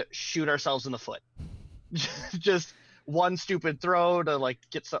then shoot ourselves in the foot. Just one stupid throw to like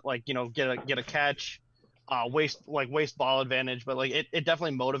get some, like, get a catch, waste ball advantage, but like it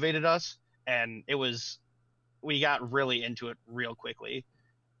definitely motivated us, and we got really into it real quickly.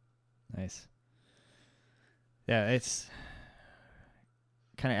 Nice. Yeah, it's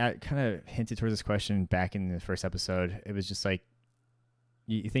kind of hinted towards this question back in the first episode. It was just like,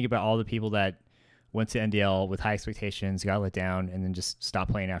 you think about all the people that went to NDL with high expectations, got let down, and then just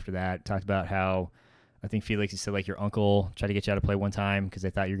stopped playing after that. Talked about how, I think Felix, you said like your uncle tried to get you out to play one time because they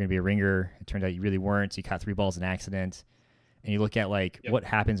thought you were going to be a ringer. It turned out you really weren't. So you caught 3 balls in accident. And you look at like what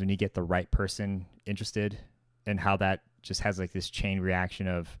happens when you get the right person interested, and how that just has like this chain reaction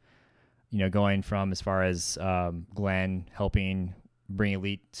of, going from, as far as Glenn helping bring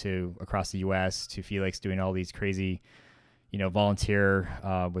elite to across the U.S. to Felix doing all these crazy, volunteer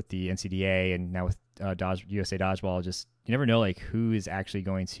with the NCDA, and now with USA Dodgeball. Just, you never know like who is actually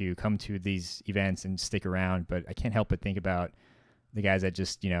going to come to these events and stick around. But I can't help but think about the guys that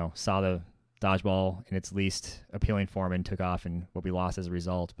just, saw the dodgeball in its least appealing form and took off, and what we lost as a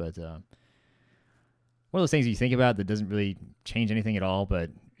result. But one of those things you think about that doesn't really change anything at all, but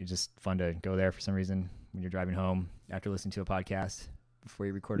it's just fun to go there for some reason when you're driving home after listening to a podcast before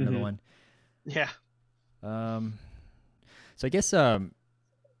you record another one. Yeah. So I guess,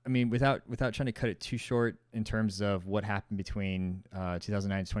 without trying to cut it too short in terms of what happened between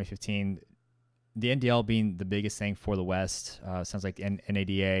 2009 and 2015, the NDL being the biggest thing for the West, sounds like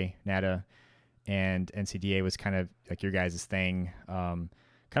NADA, NADA, and NCDA was kind of like your guys' thing. Kind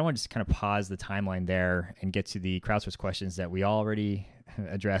of want to just kind of pause the timeline there and get to the crowdsource questions that we already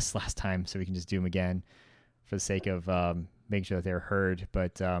addressed last time, so we can just do them again for the sake of making sure that they're heard.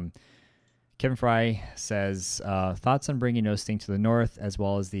 But Kevin Fry says, thoughts on bringing no sting to the north, as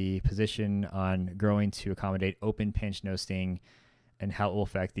well as the position on growing to accommodate open pinch no sting, and how it will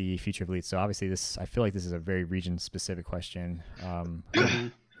affect the future of elites. So obviously I feel like this is a very region specific question.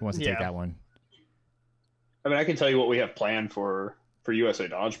 Who wants to take that one? I mean, I can tell you what we have planned for USA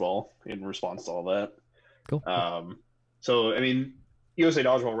Dodgeball in response to all that. Cool. So, I mean, USA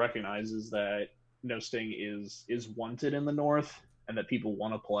Dodgeball recognizes that no sting is wanted in the north, and that people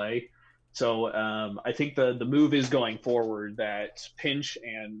want to play. So I think the move is going forward that pinch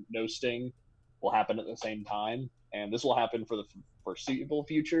and no sting will happen at the same time, and this will happen for the foreseeable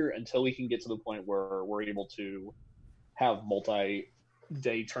future until we can get to the point where we're able to have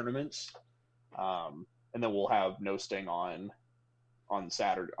multi-day tournaments, and then we'll have no sting on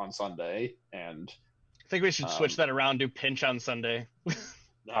Sunday. And I think we should switch that around, do pinch on Sunday.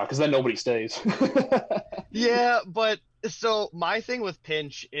 Because then nobody stays. Yeah, but so my thing with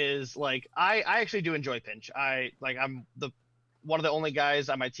pinch is like I actually do enjoy pinch. I'm one of the only guys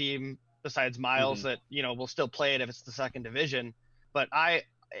on my team besides Miles that will still play it if it's the second division. But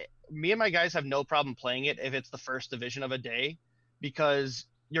me and my guys have no problem playing it if it's the first division of a day, because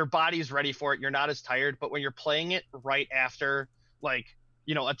your body's ready for it. You're not as tired. But when you're playing it right after, like,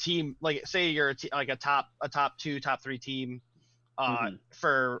 a team, like say you're a top 2, top 3 team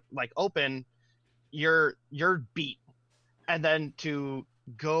for like open, you're beat. And then to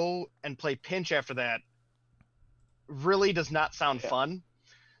go and play pinch after that really does not sound fun.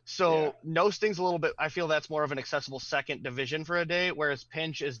 So no sting's a little bit, I feel that's more of an accessible second division for a day, whereas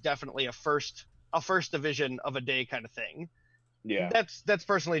pinch is definitely a first division of a day kind of thing. Yeah. That's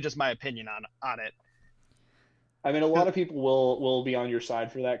personally just my opinion on it. I mean, a lot of people will be on your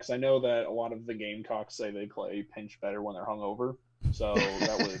side for that, because I know that a lot of the Gamecocks say they play pinch better when they're hungover. So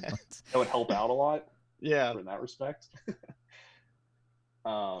that would help out a lot. Yeah. In that respect.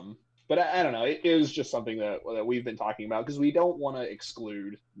 But I don't know. It was just something that we've been talking about, because we don't want to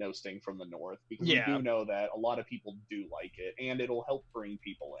exclude no sting from the north, because we do know that a lot of people do like it, and it'll help bring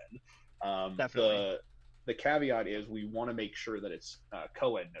people in. Definitely. The caveat is we want to make sure that it's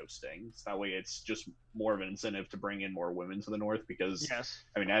co-ed no sting. So that way it's just more of an incentive to bring in more women to the north, because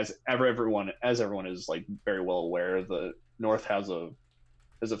I mean, as everyone is like very well aware, the north has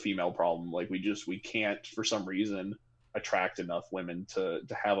a female problem. Like we can't, for some reason, attract enough women to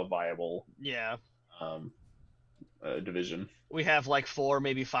have a viable division. We have like 4,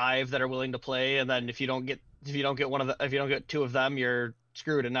 maybe 5 that are willing to play, and then if you don't get 2 of them, you're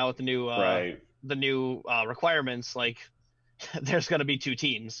screwed. And now with the new requirements, like there's going to be 2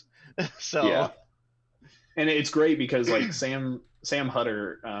 teams. So and it's great because like Sam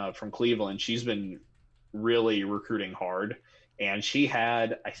Hutter from Cleveland, she's been really recruiting hard. And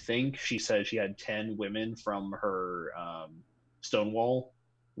I think she said she had 10 women from her Stonewall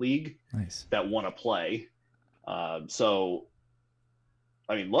League Nice. that want to play. So,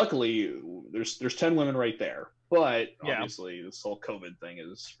 I mean, luckily there's 10 women right there, but obviously this whole COVID thing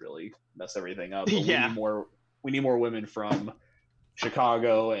has really messed everything up. But we need more women from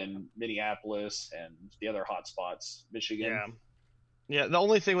Chicago and Minneapolis and the other hot spots, Michigan. Yeah. The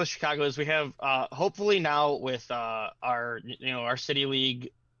only thing with Chicago is we have hopefully now with our city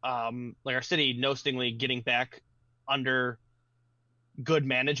league, like our city no-sting league getting back under good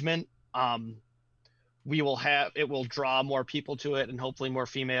management. It will draw more people to it and hopefully more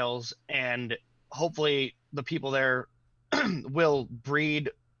females, and hopefully the people there will breed,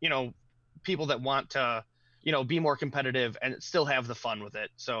 people that want to, be more competitive and still have the fun with it.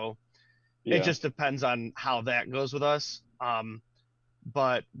 So it just depends on how that goes with us.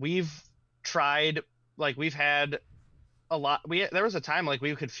 But we've tried, like we've had a lot. There was a time like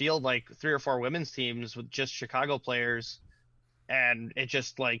we could field like 3 or 4 women's teams with just Chicago players, and it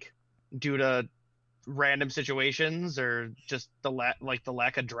just like due to random situations or just the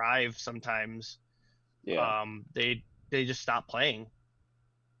lack of drive sometimes, they just stop playing.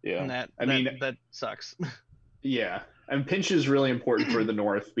 And that sucks. Yeah, and pinch is really important for the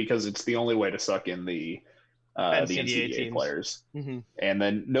North because it's the only way to suck in the NCDA players. Mm-hmm. And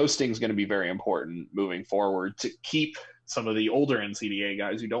then no sting is going to be very important moving forward to keep some of the older NCDA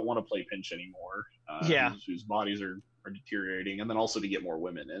guys who don't want to play pinch anymore, whose bodies are deteriorating, and then also to get more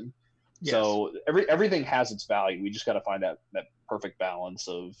women in. Yes. So everything has its value. We just got to find that perfect balance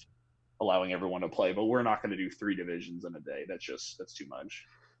of allowing everyone to play. But we're not going to do 3 divisions in a day. That's too much.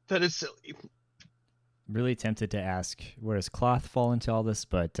 That is silly. Really tempted to ask where does cloth fall into all this,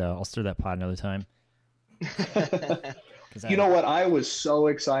 but I'll stir that pot another time. You know what? I was so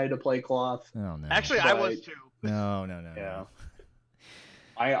excited to play cloth. Oh no! Actually, I was too. No. Yeah.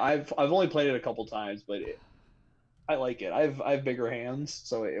 I've only played it a couple times, but I like it. I have bigger hands,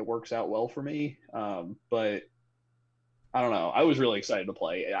 so it works out well for me. But I don't know. I was really excited to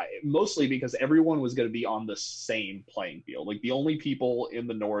play, mostly because everyone was going to be on the same playing field. Like the only people in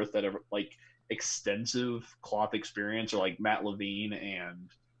the North that have like extensive cloth experience are like Matt Levine and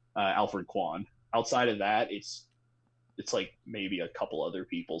Alfred Kwan. Outside of that, it's like maybe a couple other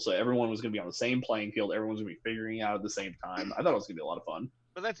people. So everyone was going to be on the same playing field. Everyone's going to be figuring it out at the same time. I thought it was going to be a lot of fun.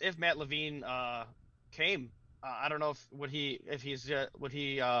 But that's if Matt Levine came. I don't know would he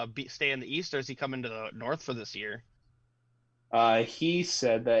stay in the East or is he coming to the North for this year? He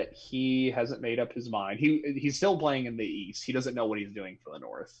said that he hasn't made up his mind. He's still playing in the East. He doesn't know what he's doing for the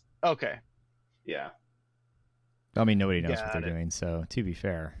North. Okay. Yeah. I mean, nobody knows what they're doing. So to be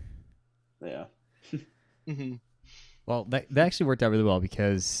fair. Yeah. Mm-hmm. Well, that actually worked out really well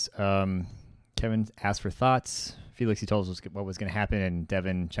because Kevin asked for thoughts. Felix, he told us what was going to happen, and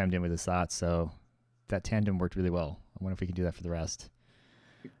Devin chimed in with his thoughts. So that tandem worked really well. I wonder if we can do that for the rest.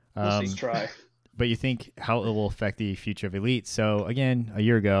 Let's try. But you think how it will affect the future of Elite? So again, a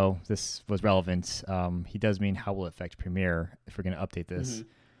year ago, this was relevant. He does mean how will it affect Premier if we're going to update this. Mm-hmm.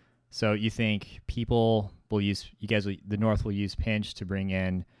 So you think people will the North will use pinch to bring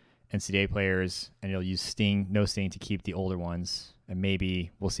in NCAA players, and it'll use no sting to keep the older ones, and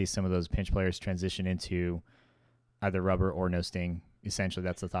maybe we'll see some of those pinch players transition into either rubber or no sting. Essentially,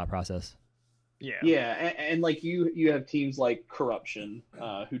 that's the thought process. Yeah, and like you have teams like Corruption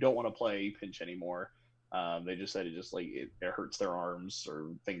who don't want to play pinch anymore. They just said it hurts their arms or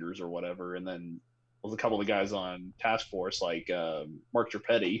fingers or whatever. And then there's a couple of the guys on Task Force like Mark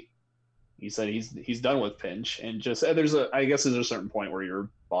Trippetti. He said he's done with pinch, and just I guess there's a certain point where your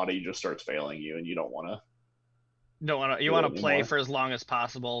body just starts failing you, and you don't want to. You want to play for as long as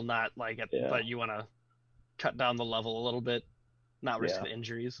possible, not like but you want to cut down the level a little bit, not risk the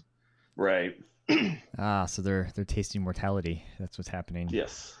injuries. Right. So they're tasting mortality. That's what's happening.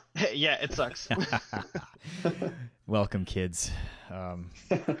 Yes. Yeah, it sucks. Welcome, kids.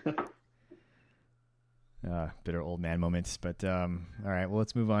 Bitter old man moments, but all right. Well,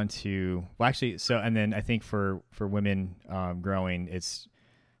 let's move on to and then I think for women growing,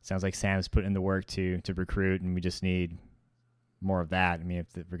 sounds like Sam's put in the work to recruit, and we just need more of that. I mean, if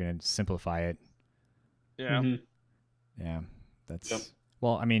we're gonna simplify it. Yeah. Mm-hmm. Yeah. That's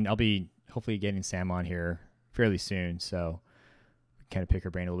well. I mean, I'll be hopefully getting Sam on here fairly soon, so kind of pick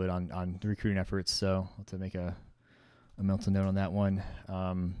her brain a little bit on the recruiting efforts. So I'll have to make a mental note on that one.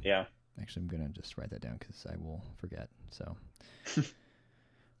 Yeah. Actually, I'm going to just write that down because I will forget. So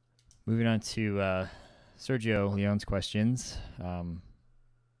moving on to Sergio Leone's questions.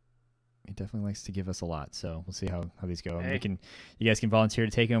 He definitely likes to give us a lot, so we'll see how these go. Hey. You guys can volunteer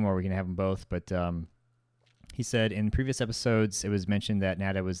to take them, or we can have them both. But he said in previous episodes, it was mentioned that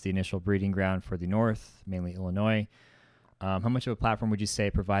NATA was the initial breeding ground for the North, mainly Illinois. How much of a platform would you say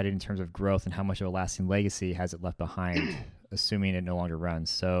it provided in terms of growth, and how much of a lasting legacy has it left behind, assuming it no longer runs?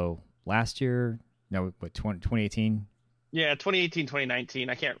 So last year, no, what, 2018? Yeah, 2018, 2019.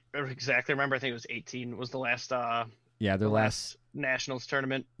 I can't exactly remember. I think it was 18 was the last Yeah, their last nationals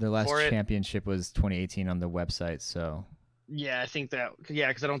tournament. their last for it. championship was 2018 on the website. So Yeah, I think that. Yeah,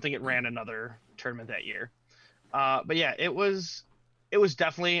 because I don't think it ran another tournament that year. But yeah, it was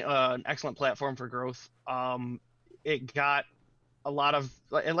definitely an excellent platform for growth. It got a lot of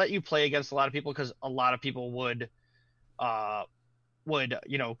it let you play against a lot of people because a lot of people would come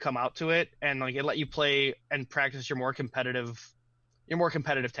out to it, and like it let you play and practice your more competitive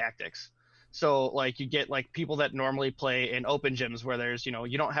tactics. So like you get like people that normally play in open gyms where there's you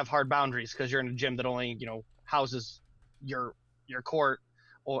don't have hard boundaries because you're in a gym that only houses your court,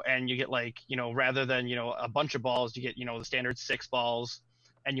 and you get like rather than a bunch of balls, you get the standard 6 balls,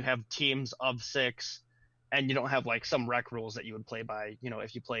 and you have teams of 6, and you don't have like some rec rules that you would play by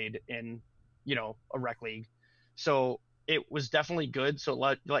if you played in a rec league. So it was definitely good. So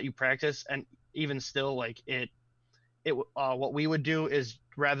it let you practice, and even still like what we would do is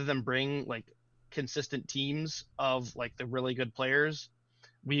rather than bring like consistent teams of like the really good players,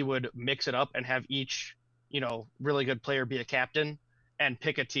 we would mix it up and have each really good player be a captain and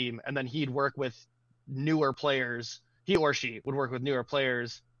pick a team, and then he'd work with newer players. He or she would work with newer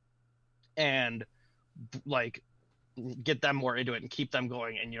players and like get them more into it and keep them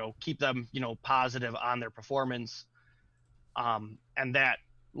going and keep them positive on their performance. And that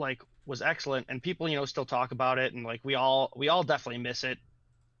like was excellent, and people still talk about it, and like we all definitely miss it.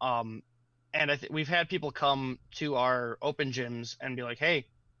 And I think we've had people come to our open gyms and be like, hey,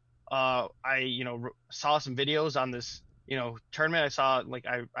 I saw some videos on this tournament. I saw like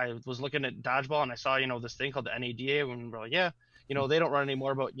I was looking at dodgeball, and I saw this thing called the NADA, and we're like, yeah, they don't run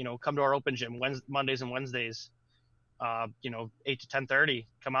anymore, but come to our open gym Mondays and Wednesdays, 8 to 10:30,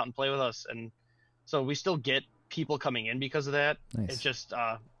 come out and play with us. And so we still get people coming in because of that. Nice.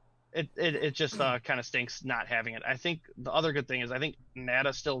 It just kind of stinks not having it. I think the other good thing is I think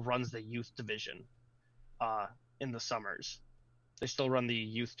NADA still runs the youth division in the summers. They still run the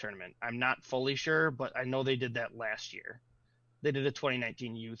youth tournament. I'm not fully sure, but I know they did that last year. They did a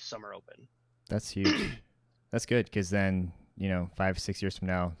 2019 youth summer open. That's huge. That's good, because then 5-6 years from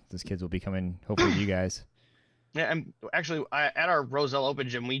now, those kids will be coming hopefully to you guys. Yeah, and actually at our Roselle Open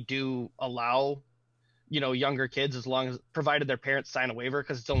Gym, we do allow younger kids as long as provided their parents sign a waiver,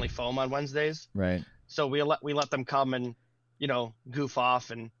 because it's only foam on Wednesdays. Right. So we let them come and goof off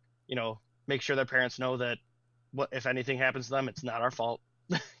and make sure their parents know that if anything happens to them, it's not our fault.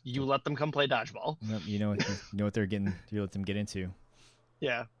 You let them come play dodgeball. Yep, you know what they're getting. You let them get into.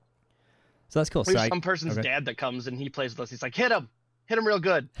 Yeah. So that's cool. We have some person's dad that comes and he plays with us. He's like, hit him real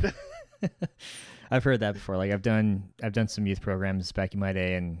good. I've heard that before. Like I've done some youth programs back in my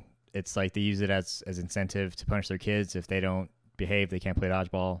day, and it's like they use it as incentive to punish their kids if they don't behave. They can't play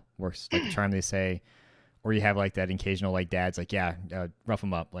dodgeball. Works like a charm, they say. Or you have like that occasional like dad's like, yeah, rough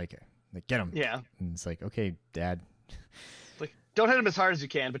them up, like get them. Yeah. And it's like, okay, dad. Like don't hit him as hard as you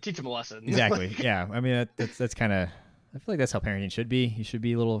can, but teach him a lesson. Exactly. Yeah. I mean that's kind of. I feel like that's how parenting should be. You should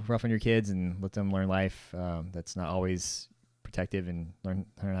be a little rough on your kids and let them learn life. That's not always protective, and learn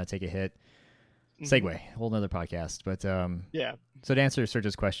how to take a hit. Segue, whole nother podcast. But yeah. So to answer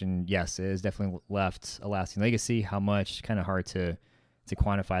Sergio's question, yes, it has definitely left a lasting legacy. How much? Kind of hard to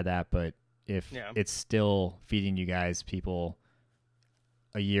quantify that, but if it's still feeding you guys people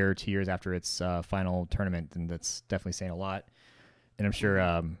a year, 2 years after its final tournament, then that's definitely saying a lot. And I'm sure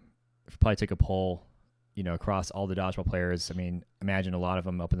if you probably took a poll, across all the dodgeball players, I mean, imagine a lot of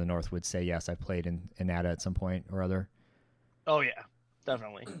them up in the north would say, yes, I played in NADA at some point or other. Oh yeah,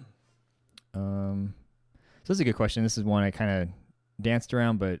 definitely. So this is a good question. This is one I kind of danced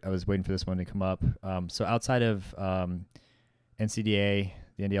around, but I was waiting for this one to come up. So outside of NCDA,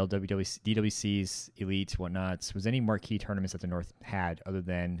 the NDL, DWC's, Elite, whatnots, was any marquee tournaments that the North had other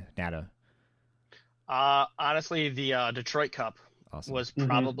than NADA? Honestly, the Detroit Cup was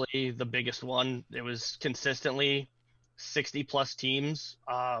probably the biggest one. It was consistently 60 plus teams,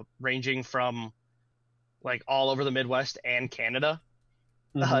 ranging from like all over the Midwest and Canada,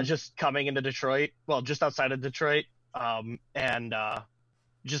 just coming into Detroit. Well, just outside of Detroit, and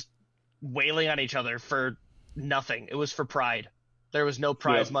just wailing on each other for nothing. It was for pride. There was no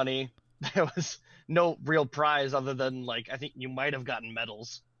prize money. There was no real prize other than like I think you might have gotten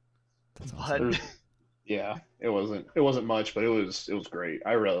medals. That's awesome. Yeah, it wasn't much, but it was great.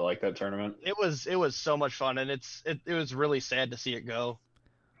 I really liked that tournament. It was so much fun, and it was really sad to see it go.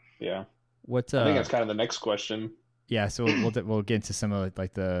 Yeah. I think that's kind of the next question. Yeah, so we'll get into some of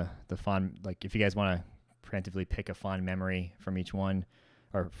like the fun, like if you guys want to preemptively pick a fond memory from each one,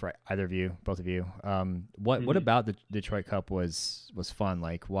 or for either of you, both of you. What about the Detroit Cup was fun?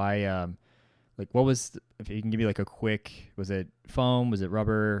 Like why? Like what was? If you can give me like a quick, was it foam? Was it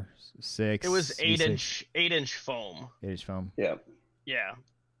rubber? 6? It was 8-inch. 8-inch foam. 8-inch foam. Yeah. Yeah,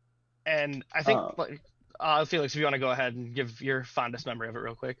 and I think Felix, if you want to go ahead and give your fondest memory of it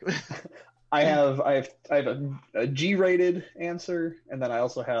real quick. I have a G-rated answer, and then I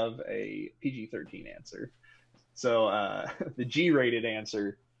also have a PG-13 answer. So the G-rated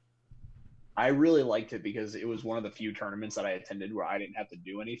answer, I really liked it because it was one of the few tournaments that I attended where I didn't have to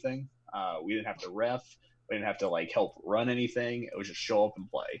do anything. We didn't have to ref. We didn't have to like help run anything. It was just show up and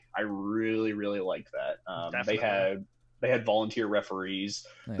play. I really, really liked that. They had volunteer referees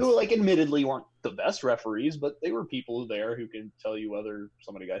who, like, admittedly weren't the best referees, but they were people there who can tell you whether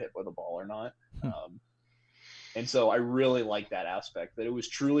somebody got hit with a ball or not. And so I really liked that aspect, that it was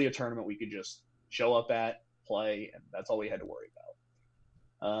truly a tournament we could just show up at, play, and that's all we had to worry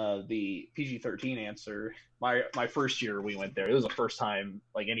about. The PG-13 answer, my first year we went there, it was the first time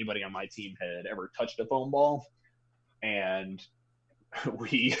like anybody on my team had ever touched a foam ball, and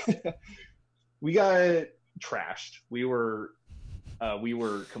we got trashed. We were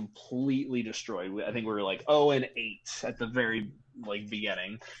completely destroyed. I think we were like 0-8 at the very like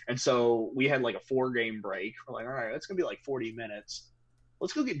beginning, and so we had like a 4-game break. We're like, all right, that's gonna be like 40 minutes.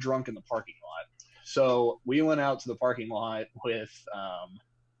 Let's go get drunk in the parking lot. So we went out to the parking lot with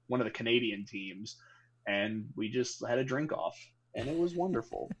one of the Canadian teams, and we just had a drink off, and it was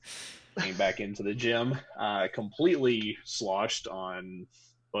wonderful. Came back into the gym, completely sloshed on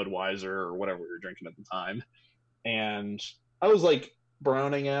Budweiser or whatever we were drinking at the time, and I was like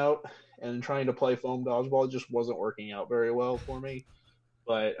browning out and trying to play foam dodgeball. It just wasn't working out very well for me.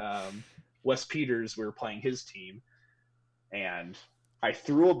 But Wes Peters, we were playing his team, and I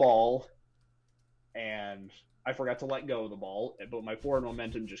threw a ball, and I forgot to let go of the ball, but my forward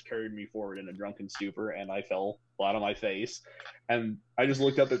momentum just carried me forward in a drunken stupor, and I fell flat on my face. And I just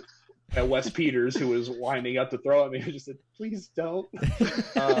looked up at Wes Peters, who was winding up to throw at me. I just said, please don't.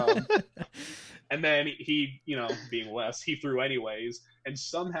 And then he, being Wes, he threw anyways. And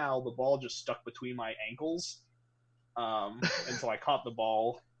somehow the ball just stuck between my ankles. And so I caught the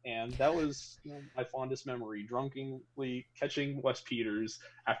ball. And that was my fondest memory, drunkenly catching Wes Peters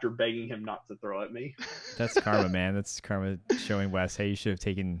after begging him not to throw at me. That's karma, man. That's karma showing Wes, hey, you should have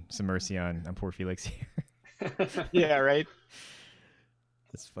taken some mercy on poor Felix here. Yeah, right.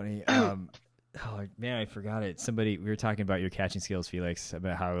 That's funny. Oh man, I forgot it. We were talking about your catching skills, Felix,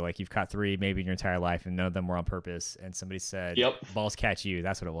 about how like you've caught 3 maybe in your entire life and none of them were on purpose. And somebody said, "Yep, balls catch you."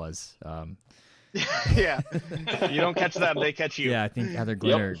 That's what it was. Yeah, you don't catch them; they catch you. Yeah, I think either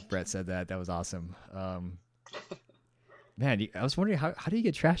Glenn or Brett said that. That was awesome. Man, I was wondering how do you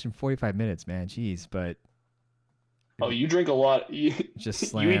get trashed in 45 minutes, man? Jeez, but you drink a lot. Just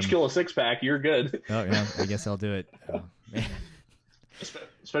slam. You each kill a 6-pack. You're good. Oh yeah, I guess I'll do it. Oh, man.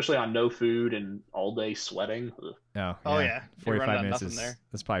 Especially on no food and all day sweating. Oh yeah. 45 minutes is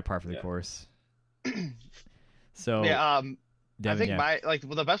that's probably par for the course. So yeah, Devin, I think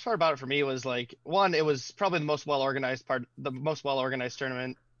the best part about it for me was like, one, it was probably the most well organized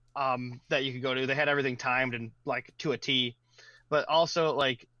tournament that you could go to. They had everything timed and like to a T, but also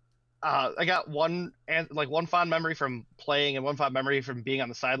like I got one fond memory from playing and one fond memory from being on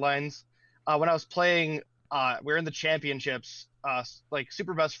the sidelines. When I was playing, we were in the championships. Like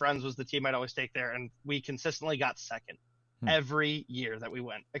Super Best Friends was the team I'd always take there, and we consistently got second every year that we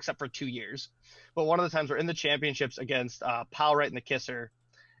went, except for 2 years. But one of the times we're in the championships against Pal Right and the Kisser,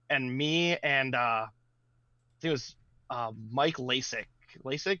 and me and I think it was Mike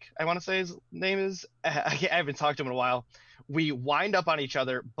Lasik, I want to say his name is. I haven't talked to him in a while. We wind up on each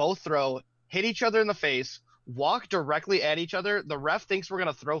other, both throw, hit each other in the face, walk directly at each other. The ref thinks we're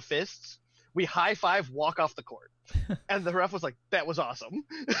gonna throw fists. We high five, walk off the court. And the ref was like, that was awesome.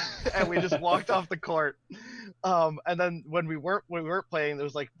 And we just walked off the court. And then when we weren't playing, there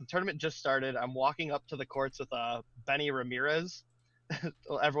was like the tournament just started. I'm walking up to the courts with Benny Ramirez.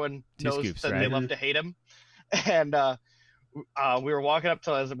 Everyone knows that they love to hate him. And we were walking up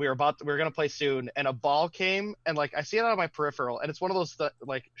to we were gonna play soon, and a ball came, and like I see it on my peripheral, and it's one of those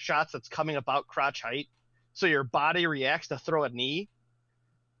like shots that's coming about crotch height, so your body reacts to throw a knee.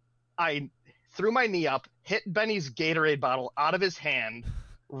 I threw my knee up, hit Benny's Gatorade bottle out of his hand,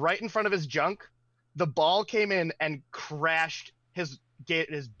 right in front of his junk. The ball came in and crashed his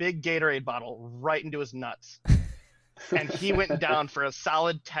big Gatorade bottle right into his nuts. And he went down for a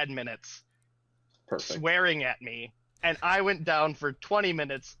solid 10 minutes. Perfect. Swearing at me. And I went down for 20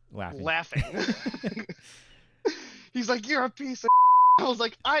 minutes laughing. He's like, you're a piece of I was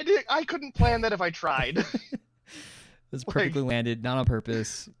like, I couldn't plan that if I tried. It's perfectly landed, not on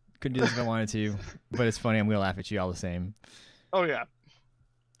purpose. Couldn't do this if I wanted to, but it's funny. I'm gonna laugh at you all the same. Oh yeah,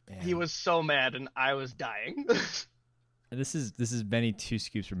 Man. he was so mad, and I was dying. This is Benny Two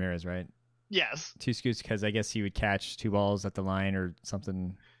Scoops Ramirez, right? Yes. Two Scoops because I guess he would catch 2 balls at the line or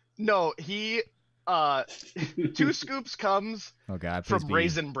something. No, he 2 scoops comes Oh God, from be.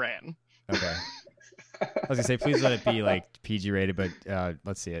 Raisin Bran. Okay. I was gonna say, please let it be like PG rated, but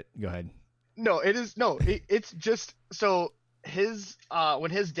let's see it. Go ahead. No, it's just so his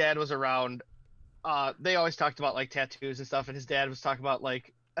when his dad was around, they always talked about like tattoos and stuff, and his dad was talking about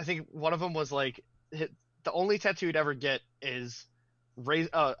like I think one of them was like the only tattoo he'd ever get is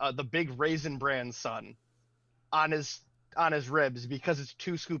the big Raisin Bran sun on his ribs because it's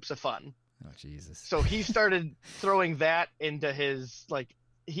 2 scoops of fun. Oh Jesus. So he started throwing that into his like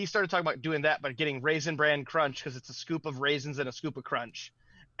he started talking about doing that, but getting Raisin Bran Crunch because it's a scoop of raisins and a scoop of crunch,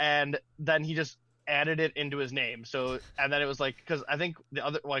 and then he just added it into his name. So and then it was like because I think the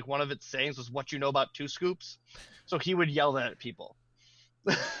other like one of its sayings was what you know about 2 scoops, so he would yell that at people.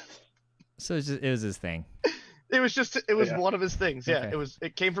 So it was his thing. It was one of his things. Yeah, Okay.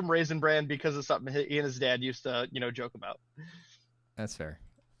 it came from Raisin Bran because of something he and his dad used to joke about. That's fair.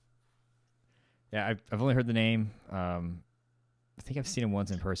 Yeah, I've only heard the name. I think I've seen him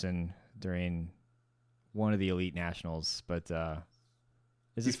once in person during one of the Elite Nationals, but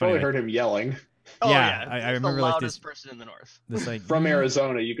You've probably heard him yelling. Oh yeah, yeah, I remember the like loudest this person in the north. This like From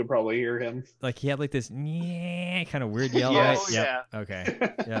Arizona, you could probably hear him. like he had like this kind of weird yell. Yes. Right? Oh, Yep. yeah.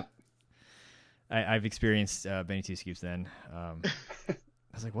 Okay. Yep. I've experienced Benny Two Scoops then. I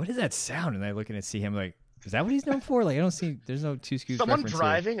was like, what is that sound? And I look and see him like, is that what he's known for? Like, I don't see, there's no Two Scoops Someone reference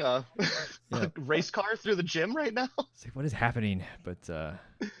driving here. a race car through the gym right now. It's like, what is happening? But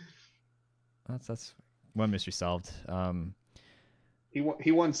that's one mystery solved.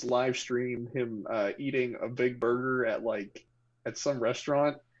 He once live streamed him eating a big burger at some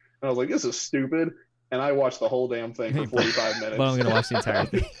restaurant, and I was like, this is stupid. And I watched the whole damn thing for 45 minutes. Well, I'm gonna watch the entire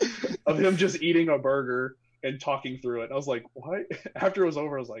thing of him just eating a burger and talking through it. And I was like, what? After it was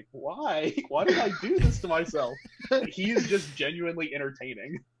over, I was like, why? Why did I do this to myself? He is just genuinely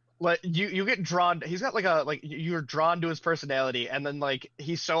entertaining. Like you get drawn. He's got you're drawn to his personality, and then like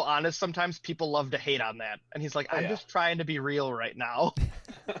he's so honest. Sometimes people love to hate on that, and he's like, I'm just trying to be real right now.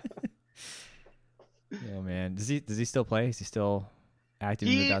 Oh man, does he still play? Is he still active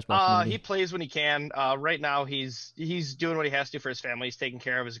in the dodgeball community? He plays when he can. Right now he's doing what he has to for his family. He's taking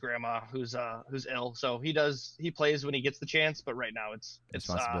care of his grandma who's ill. So he plays when he gets the chance, but right now it's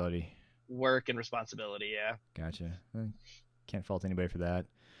responsibility, work and responsibility. Yeah. Gotcha. Can't fault anybody for that.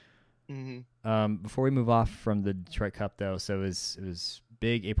 Mm-hmm. Before we move off from the Detroit Cup though, so it was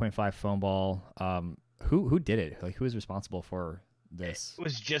big 8.5 foam ball. Who did it? Like who was responsible for this? It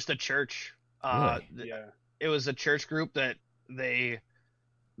was just a church. Really? Yeah. It was a church group that I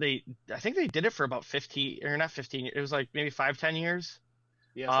think they did it for about 15 or not 15. It was like maybe 5-10 years.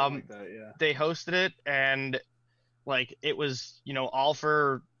 Yeah, something like that. Yeah. They hosted it, and like it was all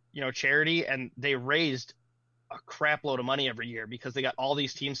for charity, and they raised a crap load of money every year because they got all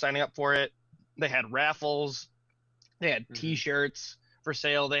these teams signing up for it. They had raffles, they had T-shirts for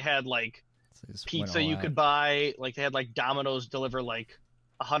sale, they had like pizza you could buy, like they had like Domino's deliver like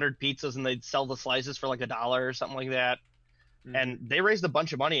 100 pizzas and they'd sell the slices for like $1 or something like that. And they raised a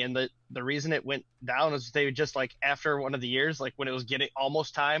bunch of money, and the reason it went down is they just like after one of the years, like when it was getting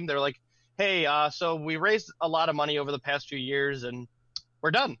almost time, they're like, hey, so we raised a lot of money over the past few years and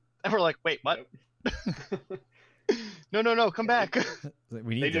we're done. And we're like, wait, what? No, come back.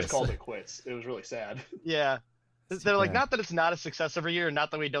 They just called it quits. It was really sad. Yeah. They're like, not that it's not a success every year,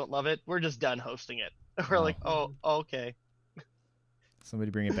 not that we don't love it, we're just done hosting it. We're like, oh, okay. Somebody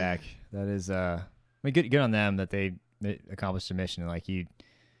bring it back. That is I mean, good on them that they accomplished their mission. Like you'd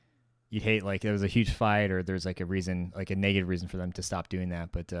hate like there was a huge fight or there's like a reason, like a negative reason for them to stop doing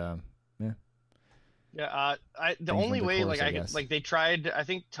that. But yeah. Yeah, the only way like I could like they tried. I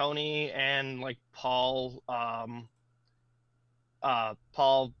think Tony and like Paul, Paul.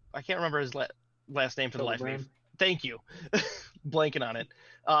 I can't remember his last name for the life of me. Thank you, blanking on it.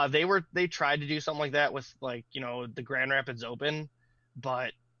 They tried to do something like that with like the Grand Rapids Open,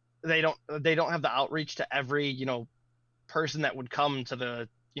 but they don't have the outreach to every person that would come to the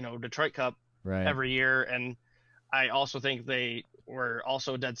Detroit Cup every year. And I also think they were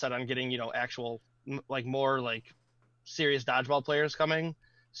also dead set on getting actual like more like serious dodgeball players coming.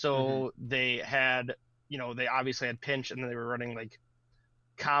 So they had they obviously had pinch, and then they were running like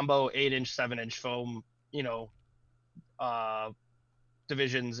combo 8-inch 7-inch foam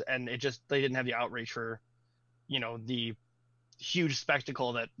divisions, and they didn't have the outreach for the huge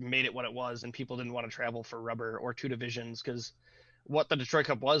spectacle that made it what it was, and people didn't want to travel for rubber or two divisions, because what the Detroit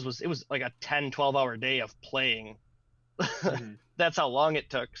Cup was it was like a 10-12 hour day of playing. Mhm. That's how long it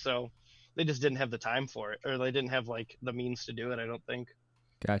took. So they just didn't have the time for it, or they didn't have like the means to do it, I don't think.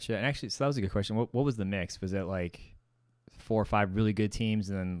 Gotcha. And actually, so that was a good question. What was the mix? Was it like 4 or 5 really good teams,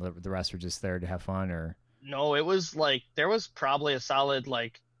 and then the rest were just there to have fun, or? No, it was like there was probably a solid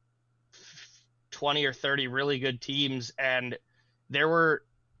like 20 or 30 really good teams, and there were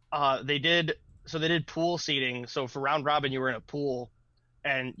they did pool seating. So for round robin, you were in a pool,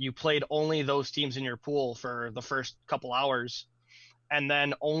 and you played only those teams in your pool for the first couple hours, and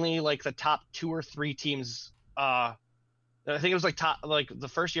then only like the top 2 or 3 teams. I think it was like the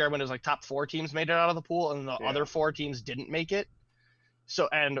first year I went, it was like top 4 teams made it out of the pool, and the other 4 teams didn't make it. So,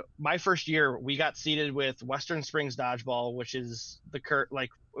 and my first year, we got seated with Western Springs Dodgeball, which is it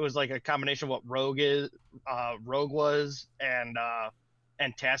was like a combination of what Rogue was, and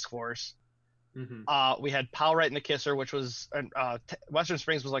Task Force. Mm-hmm. We had POW right in the kisser, which was Western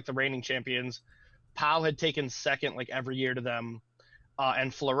Springs was like the reigning champions. POW had taken second like every year to them,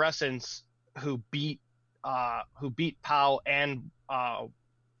 and Fluorescence, who beat POW and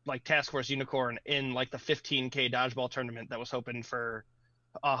like Task Force Unicorn in like the 15K dodgeball tournament that was hosted for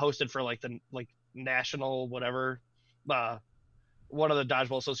like the national whatever, one of the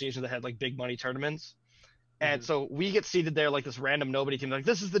dodgeball associations that had like big money tournaments. And so we get seated there like this random nobody team, like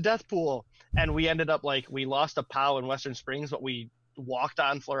this is the death pool, and we ended up like we lost a POW in Western Springs, but we walked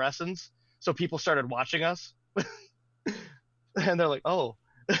on Fluorescence, so people started watching us, and they're like, oh.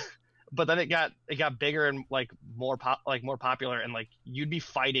 But then it got bigger and like more popular, and like you'd be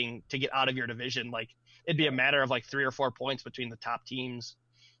fighting to get out of your division. Like it'd be a matter of like 3 or 4 points between the top teams.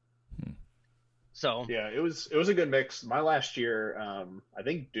 So yeah, it was a good mix. My last year, I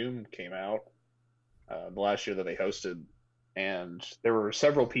think Doom came out the last year that they hosted, and there were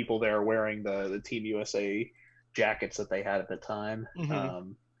several people there wearing the Team USA jackets that they had at the time.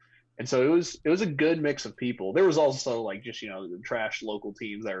 Mm-hmm. And so it was a good mix of people. There was also like just the trash local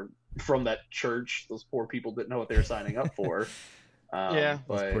teams that are from that church. Those poor people didn't know what they were signing up for. Yeah,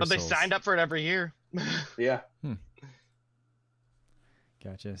 but they signed up for it every year. Yeah.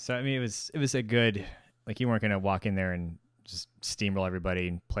 Gotcha. So I mean, it was a good, like, you weren't gonna walk in there and just steamroll everybody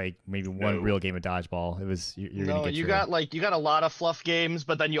and play maybe one real game of dodgeball. It was you're no, gonna get you got a lot of fluff games,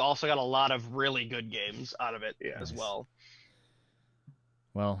 but then you also got a lot of really good games out of it as well.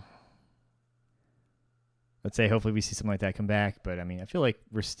 Well, let's say hopefully we see something like that come back. But I mean, I feel like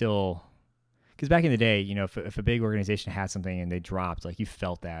we're still, because back in the day, if a big organization had something and they dropped, like you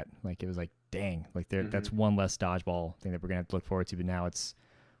felt that, like it was like, dang, like that's one less dodgeball thing that we're gonna have to look forward to. But now it's,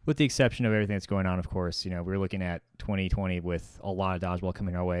 with the exception of everything that's going on, of course, we're looking at 2020 with a lot of dodgeball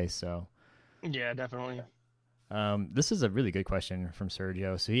coming our way. So yeah, definitely. This is a really good question from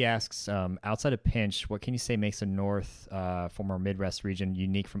Sergio. So he asks, outside of pinch, what can you say makes the North, former Midwest region,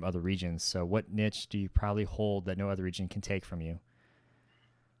 unique from other regions? So what niche do you probably hold that no other region can take from you?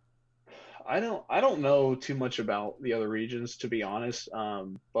 I don't know too much about the other regions, to be honest.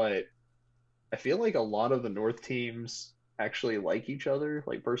 But I feel like a lot of the North teams actually like each other,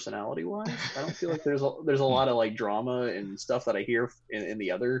 like personality wise. I don't feel like there's a lot of like drama and stuff that I hear in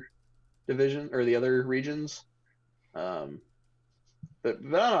the other division or the other regions. But I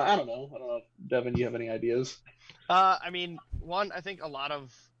don't know. I don't know if Devin, you have any ideas? I mean, one, I think a lot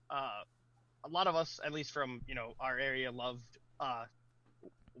of us, at least from our area,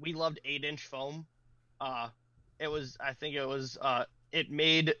 we loved 8-inch foam.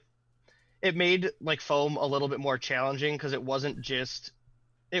 It made like foam a little bit more challenging, because it wasn't just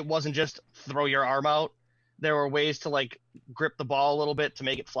throw your arm out. There were ways to like grip the ball a little bit to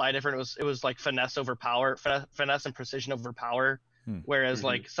make it fly different. It was like finesse over power, finesse and precision over power. Whereas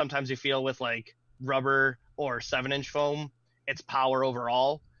like sometimes you feel with like rubber or 7-inch foam, it's power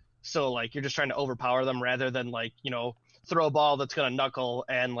overall. So like you're just trying to overpower them rather than like throw a ball that's gonna knuckle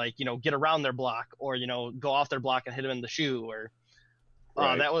and like get around their block, or go off their block and hit them in the shoe, or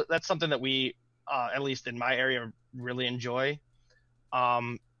that's something that we at least in my area really enjoy.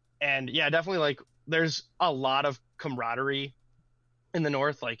 And yeah, definitely like there's a lot of camaraderie in the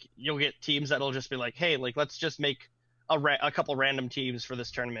North. Like you'll get teams that'll just be like, hey, like let's just make a couple random teams for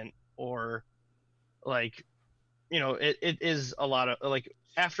this tournament, or like it is a lot of like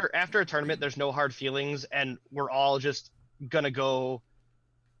after a tournament there's no hard feelings, and we're all just gonna go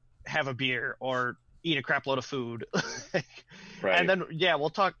have a beer or eat a crap load of food. Right. And then we'll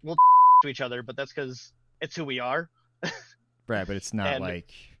talk to each other, but that's because it's who we are. Right, but it's not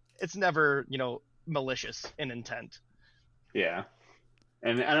like it's never malicious in intent. Yeah.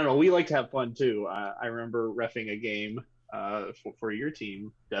 And I don't know, we like to have fun too. I remember reffing a game for your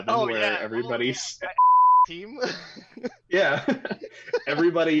team, Devin, Oh where yeah, everybody's team. yeah,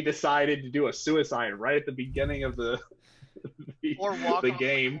 everybody decided to do a suicide right at the beginning of the Or walk the off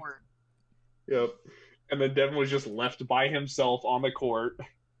game. the court. Yep. And then Devin was just left by himself on the court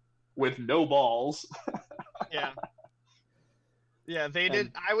with no balls. Yeah. Yeah, they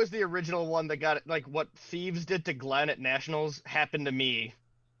did. I was the original one that got it. Like what Thieves did to Glenn at Nationals happened to me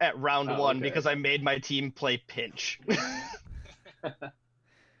at round one okay. because I made my team play pinch. It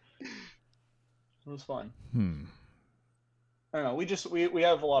was fun. I don't know. We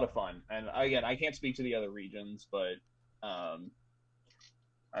have a lot of fun, and again, I can't speak to the other regions, but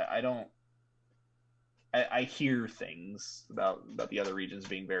I hear things about the other regions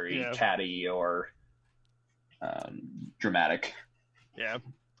being very chatty or dramatic. Yeah.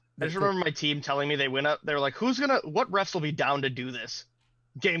 I just remember my team telling me they went up. They were like, what refs will be down to do this?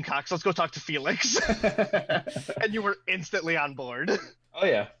 Gamecocks, let's go talk to Felix. And you were instantly on board. Oh,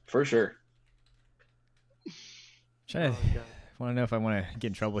 yeah, for sure. Want to know if I want to get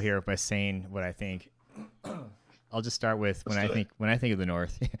in trouble here by saying what I think. I'll just start with when I think of the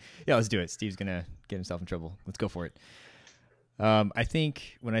North. Yeah, let's do it. Steve's gonna get himself in trouble. Let's go for it. I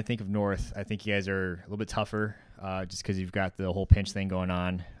think when I think of North, I think you guys are a little bit tougher, just because you've got the whole pinch thing going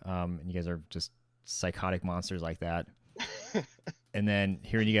on, and you guys are just psychotic monsters like that. And then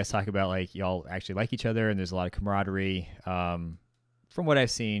hearing you guys talk about like y'all actually like each other and there's a lot of camaraderie. From what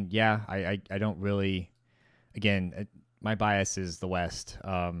I've seen, yeah, I don't really. Again, my bias is the West.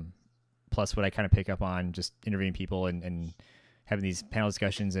 Plus, what I kind of pick up on just interviewing people and having these panel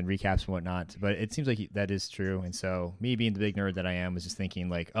discussions and recaps and whatnot. But it seems like that is true. And so me being the big nerd that I am was just thinking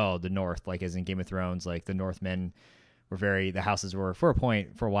like, oh, the North, like as in Game of Thrones, like the Northmen were the houses were for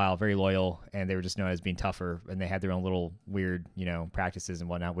a while, very loyal, and they were just known as being tougher. And they had their own little weird, practices and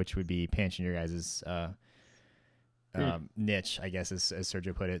whatnot, which would be pinch in your guys' niche, I guess, as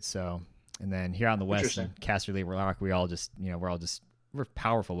Sergio put it. So, and then here out in the West, in Casterly, we all just, we're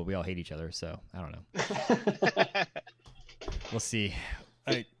powerful, but we all hate each other. So I don't know. We'll see.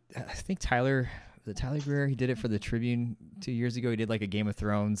 I think Tyler Greer, he did it for the Tribune 2 years ago. He did like a Game of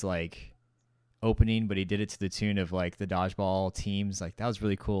Thrones like opening, but he did it to the tune of like the dodgeball teams. Like that was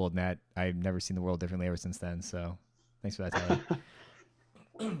really cool. And that I've never seen the world differently ever since then. So thanks for that,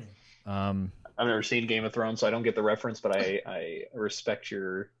 Tyler. I've never seen Game of Thrones, so I don't get the reference, but I respect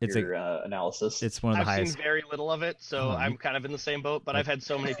your analysis. It's one of the highest. I've seen very little of it, so I'm kind of in the same boat. But I've had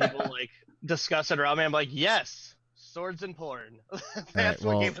so many people like discuss it around me. I'm like, yes, swords and porn. That's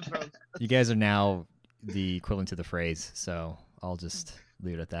what Game of Thrones. You guys are now the equivalent to the phrase, so I'll just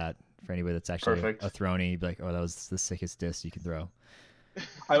leave it at that. For anybody that's actually a throny, be like, oh, that was the sickest diss you can throw.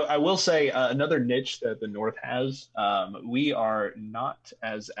 I will say another niche that the North has. We are not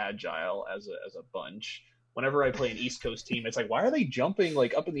as agile as a bunch. Whenever I play an East Coast team, it's like, why are they jumping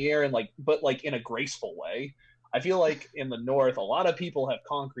like up in the air and but in a graceful way? I feel like in the North, a lot of people have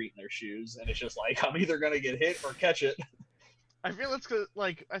concrete in their shoes, and it's just like I'm either gonna get hit or catch it. I feel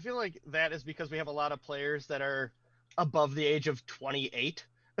like that is because we have a lot of players that are above the age of 28.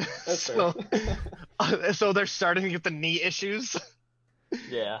 So they're starting to get the knee issues.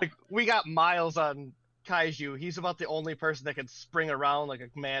 Yeah. Like, we got Miles on Kaiju. He's about the only person that can spring around like a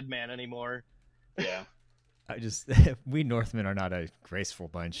madman anymore. Yeah. We Northmen are not a graceful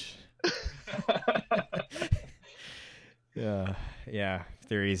bunch. Yeah.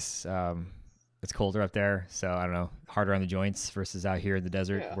 Theories. It's colder up there, so I don't know. Harder on the joints versus out here in the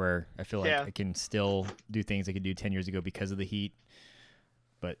desert, where I feel like I can still do things I could do 10 years ago because of the heat.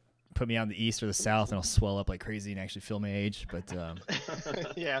 But put me on the east or the south, and I'll swell up like crazy and actually feel my age. But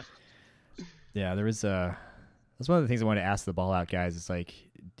yeah, there was that's one of the things I wanted to ask the ball out guys. It's like,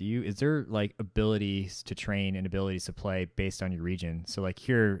 is there like abilities to train and abilities to play based on your region? So like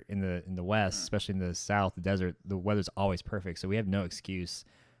here in the West, especially in the South, the desert, the weather's always perfect, so we have no excuse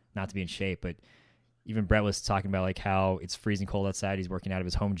not to be in shape. But even Brett was talking about like how it's freezing cold outside. He's working out of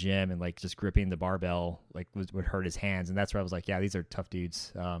his home gym, and like just gripping the barbell like would hurt his hands. And that's where I was like, yeah, these are tough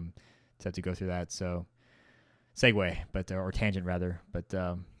dudes to have to go through that. So segue, or tangent rather. But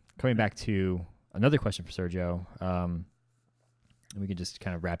coming back to another question for Sergio, we can just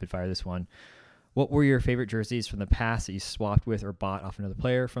kind of rapid fire this one. What were your favorite jerseys from the past that you swapped with or bought off another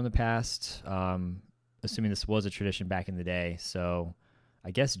player from the past? Assuming this was a tradition back in the day. So I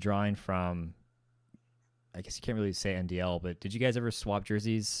guess drawing from, I guess you can't really say NDL, but did you guys ever swap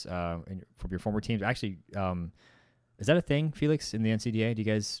jerseys from your former teams? Actually, is that a thing, Felix, in the NCDA? Do you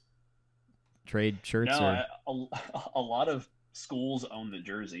guys trade shirts? No, a lot of schools own the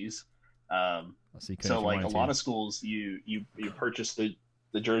jerseys. So like a lot of schools, you purchase the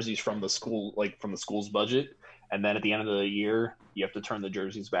jerseys from the school, like from the school's budget, and then at the end of the year, you have to turn the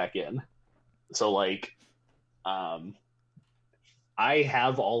jerseys back in. So like, I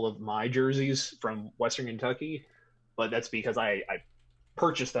have all of my jerseys from Western Kentucky, but that's because I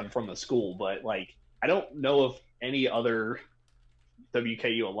purchased them from the school. But like, I don't know of any other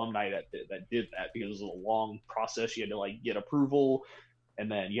WKU alumni that did that, because it was a long process. You had to like get approval, and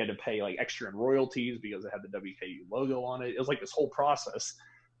then you had to pay like extra in royalties because it had the WKU logo on it. It was like this whole process,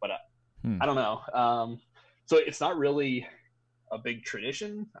 but I don't know. So it's not really a big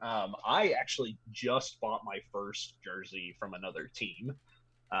tradition. I actually just bought my first jersey from another team,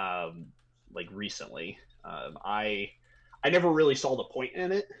 like recently. I never really saw the point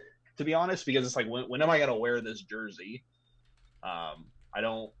in it, to be honest, because it's like, when am I gonna wear this jersey? I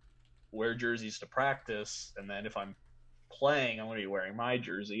don't wear jerseys to practice, and then if I'm playing, I'm going to be wearing my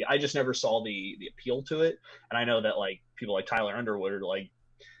jersey. I just never saw the appeal to it, and I know that like people like Tyler Underwood are like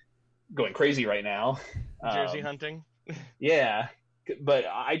going crazy right now, Jersey hunting. Yeah, but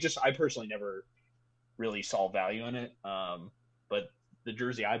I personally never really saw value in it. But the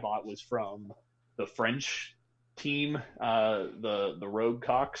jersey I bought was from the French team, the Rogue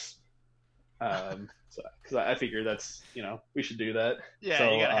Cocks. So, because I figure that's, we should do that. Yeah,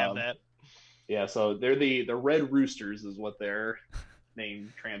 so, you gotta have that. Yeah, so they're the Red Roosters is what their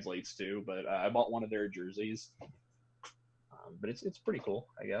name translates to. But I bought one of their jerseys. But it's pretty cool,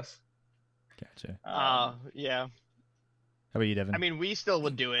 I guess. Gotcha. Yeah. How about you, Devin? I mean, we still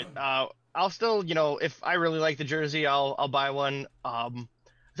would do it. I'll still, if I really like the jersey, I'll buy one. I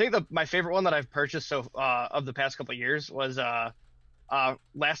think my favorite one that I've purchased of the past couple of years was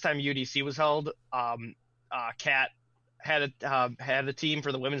last time UDC was held. Kat had a team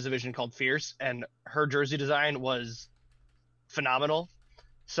for the women's division called Fierce, and her jersey design was phenomenal.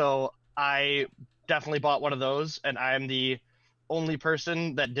 So I definitely bought one of those, and I am the only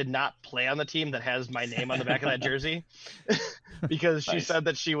person that did not play on the team that has my name on the back of that jersey, because she said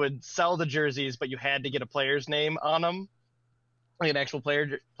that she would sell the jerseys, but you had to get a player's name on them, like an actual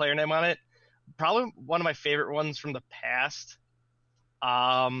player name on it. Probably one of my favorite ones from the past.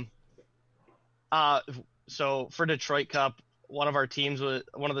 So for Detroit Cup, one of the teams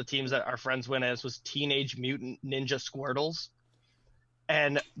that our friends went as was Teenage Mutant Ninja Squirtles.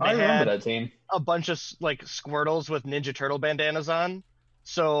 And I remember that team. A bunch of like Squirtles with Ninja Turtle bandanas on.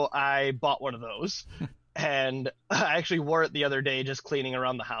 So I bought one of those, and I actually wore it the other day just cleaning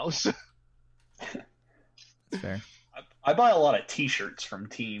around the house. That's fair. I buy a lot of T-shirts from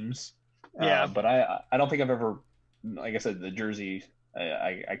teams. Yeah, but I don't think I've ever, like I said, the jersey.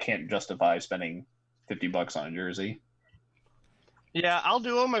 I can't justify spending $50 on a jersey. Yeah, I'll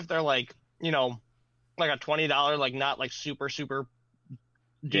do them if they're like, like a $20, like not like super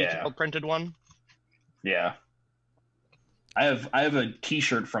detailed printed one. Yeah. I have a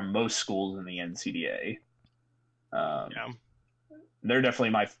T-shirt from most schools in the NCDA. They're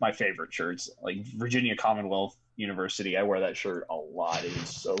definitely my favorite shirts. Like Virginia Commonwealth University, I wear that shirt a lot. It is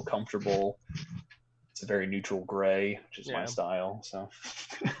so comfortable. It's a very neutral gray, which is my style. So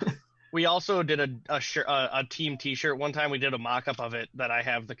we also did a team T-shirt one time. We did a mock-up of it that I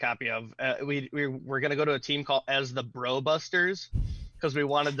have the copy of. We were gonna go to a team called as the Bro Busters, because we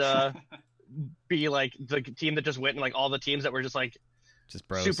wanted to be like the team that just went, and like all the teams that were just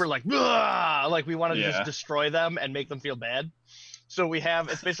bros. Super like we wanted to just destroy them and make them feel bad. So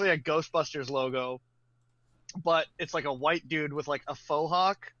it's basically a Ghostbusters logo, but it's like a white dude with like a faux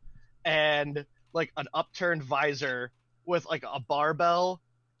hawk and like an upturned visor with like a barbell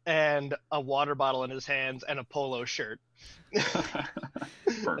and a water bottle in his hands and a polo shirt.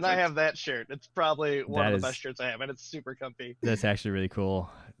 And I have that shirt. It's probably one of the best shirts I have, and it's super comfy. That's actually really cool.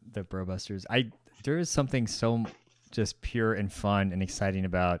 The Bro Busters. There is something so just pure and fun and exciting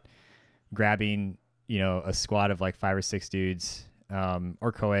about grabbing, a squad of like 5 or 6 dudes,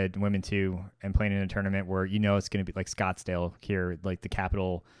 or co-ed women too, and playing in a tournament where it's going to be like Scottsdale here, like the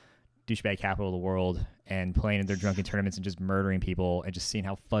douchebag capital of the world, and playing in their drunken tournaments and just murdering people, and just seeing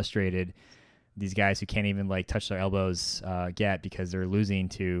how frustrated these guys who can't even like touch their elbows get because they're losing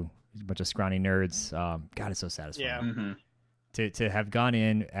to a bunch of scrawny nerds. God, it's so satisfying. Yeah. Mm-hmm. To have gone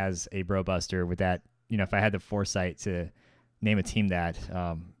in as a Bro Buster with that, if I had the foresight to name a team that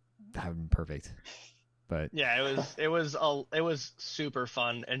would be perfect. But yeah, it was super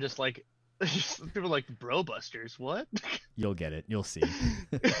fun, and just like people like Bro Busters, what? You'll get it. You'll see.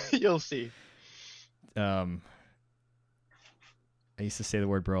 You'll see. I used to say the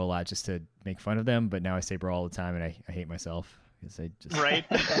word bro a lot just to make fun of them, but now I say bro all the time, and I hate myself because right.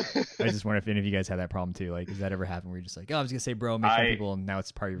 I just wonder if any of you guys had that problem too. Like, does that ever happen where you're just like, oh, I was gonna say bro, make fun of people, and now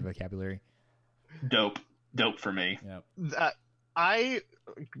it's part of your vocabulary? Dope for me. Yeah. I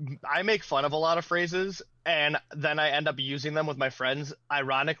make fun of a lot of phrases, and then I end up using them with my friends,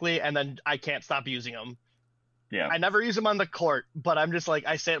 ironically, and then I can't stop using them. Yeah. I never use them on the court, but I'm just like,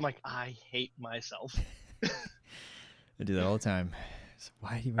 I say it, I'm like, I hate myself. I do that all the time. So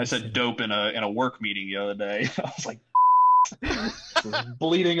why do you I said that? dope in a work meeting the other day. I was like,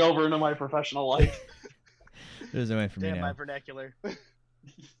 bleeding over into my professional life. There's no way for me Damn, now. my vernacular. I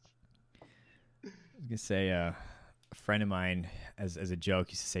was gonna say a friend of mine, as a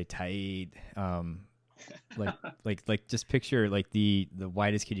joke, used to say tight. Like just picture like the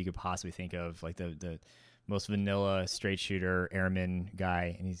whitest kid you could possibly think of, like the most vanilla straight shooter airman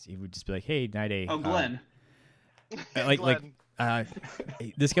guy, and he would just be like, "Hey, night A." oh, Glenn. Glenn.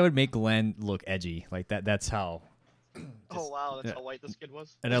 This guy would make Glenn look edgy, like that. That's how. Oh wow, that's how white this kid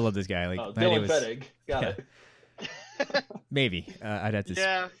was. And I love this guy. Like Oh, Night A Dylan Fettig. Got it. Maybe I'd have to.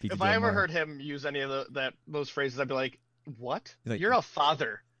 Yeah, speak to if I Dylan ever more. heard him use any of those phrases, I'd be like, "What? He's like- You're a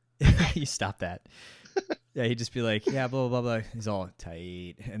father." You stop that. Yeah, he'd just be like, yeah, blah, blah, blah, blah. He's all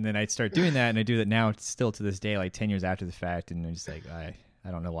tight. And then I'd start doing that, and I do that now still to this day, like 10 years after the fact, and I'm just like, I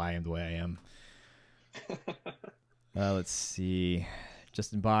don't know why I am the way I am. Let's see.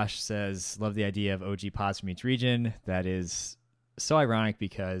 Justin Bosch says, love the idea of OG pods from each region. That is so ironic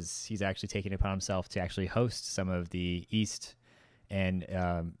because he's actually taking it upon himself to actually host some of the East and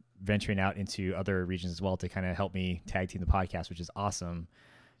venturing out into other regions as well to kind of help me tag team the podcast, which is awesome.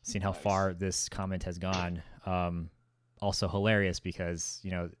 Seeing how far this comment has gone. Also hilarious because,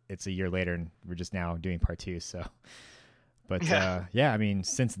 it's a year later and we're just now doing part 2. So, but I mean,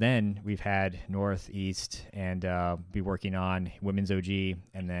 since then we've had North, East, and be working on Women's OG,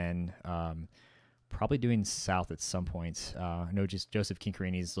 and then probably doing South at some point. I know just Joseph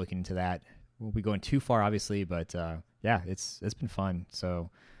Kincarini's looking into that. We'll be going too far, obviously, but it's been fun.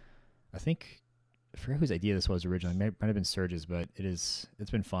 So I forget whose idea this was originally. Might have been Serge's, but it's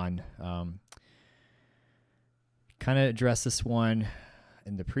been fun. Kind of addressed this one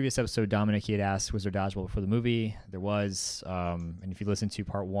in the previous episode. Dominic, he had asked, was there dodgeball before the movie? There was. And if you listen to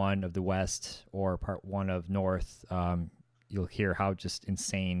part 1 of the West or part 1 of North, you'll hear how just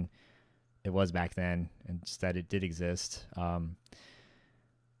insane it was back then, and just that it did exist.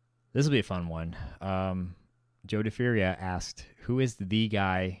 This will be a fun one. Joe DeFuria asked, who is the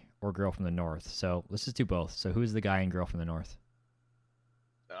guy or girl from the North? So let's just do both. So who's the guy and girl from the North?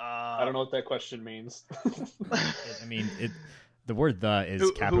 I don't know what that question means. I mean, the word "the"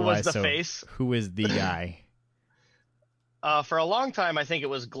 is capitalized. Who was the so face? Who is the guy? For a long time, I think it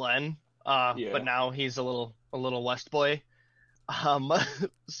was Glenn. Yeah. But now he's a little West boy.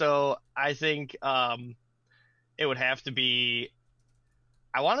 So I think it would have to be.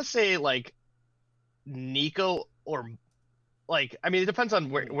 I want to say like Nico or like, I mean, it depends on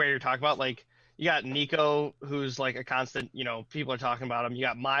where you're talking about. Like, you got Nico, who's like a constant, people are talking about him. You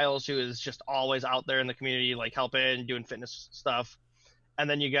got Miles, who is just always out there in the community, like helping, doing fitness stuff. And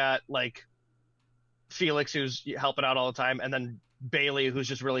then you got like Felix, who's helping out all the time. And then Bailey, who's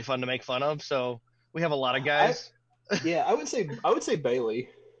just really fun to make fun of. So we have a lot of guys. I would say Bailey,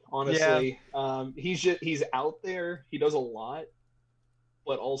 honestly. Yeah. He's out there. He does a lot,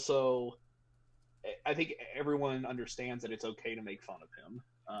 but also I think everyone understands that it's okay to make fun of him.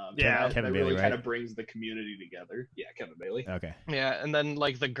 Kevin that Bailey, really right? kind of brings the community together. Yeah, Kevin Bailey. Okay. Yeah, and then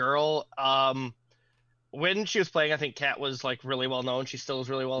like the girl, when she was playing, I think Kat was like really well known. She still is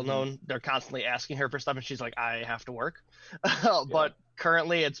really well known. They're constantly asking her for stuff, and she's like, "I have to work." But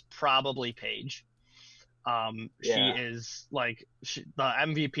currently, it's probably Paige. She is like the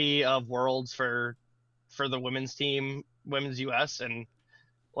MVP of Worlds for the women's team, women's US, and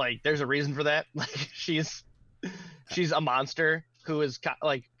like there's a reason for that. Like she's a monster who is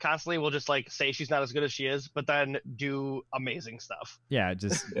like constantly will just like say she's not as good as she is, but then do amazing stuff. Yeah,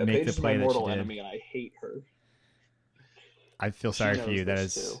 just Paige make the is play my that mortal she did. enemy, and I hate her. I feel sorry for knows you. That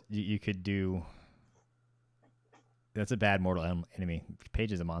this is, too. you could do. That's a bad mortal enemy.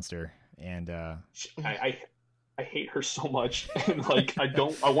 Paige is a monster, and I hate her so much, and like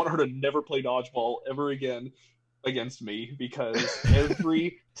I want her to never play dodgeball ever again against me, because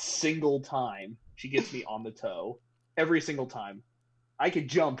every single time she gets me on the toe, every single time I could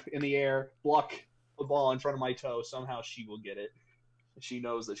jump in the air, block the ball in front of my toe, somehow she will get it. She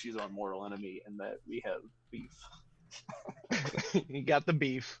knows that she's our mortal enemy and that we have beef. You got the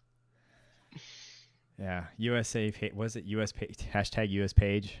beef. yeah, USA was it US page, hashtag US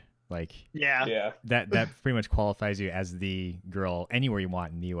page, like Yeah. that pretty much qualifies you as the girl anywhere you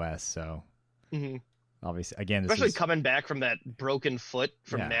want in the US. So obviously, again, especially coming back from that broken foot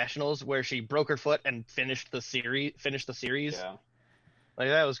from Yeah. nationals, where she broke her foot and finished the series. Yeah. Like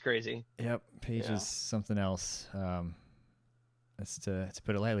that was crazy. Yep, Paige Yeah. is something else. That's to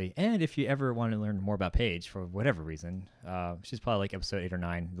put it lightly. And if you ever want to learn more about Paige for whatever reason, she's probably like episode 8 or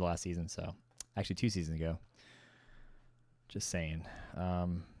 9 of the last season. So actually 2 seasons ago. Just saying.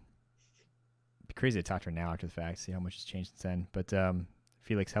 Be crazy to talk to her now after the fact, see how much has changed since then. But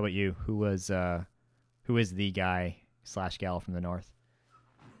Felix, how about you? Who is the guy / gal from the North?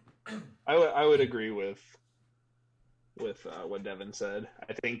 I would agree with what Devin said.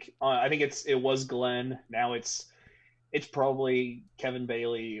 I think it was Glenn. Now it's probably Kevin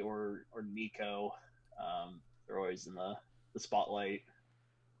Bailey or Nico. They're always in the spotlight.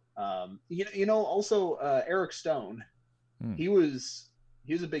 Also Eric Stone. He was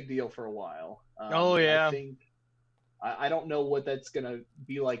a big deal for a while. Oh yeah. I think I don't know what that's gonna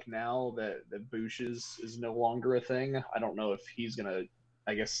be like now that Boosh is no longer a thing. I don't know if he's gonna.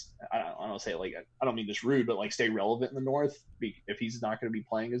 I guess I don't say it like I don't mean this rude, but like stay relevant in the North if he's not going to be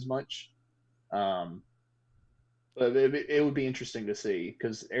playing as much. But it would be interesting to see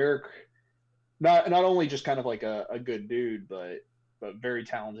because Eric, not only just kind of like a good dude, but very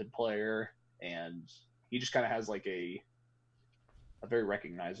talented player, and he just kind of has like a very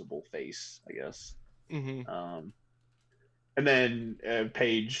recognizable face, I guess. Mm-hmm. And then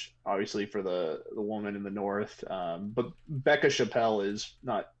Paige, obviously for the woman in the North, but Becca Chappelle is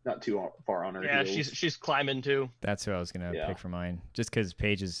not too far on her heels. she's climbing too. That's who I was gonna pick for mine, just because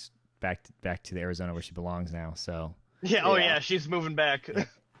Paige is back to the Arizona where she belongs now. So she's moving back. All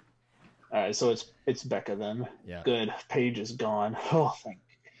right, so it's Becca then. Yeah, good. Paige is gone. Oh, thank.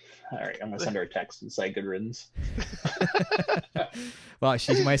 All right, I'm gonna send her a text and say good riddance. Well,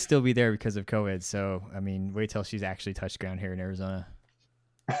 she might still be there because of COVID. So I mean, wait till she's actually touched ground here in Arizona.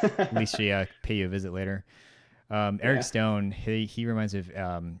 At least she pay you a visit later. Eric Stone, he reminds me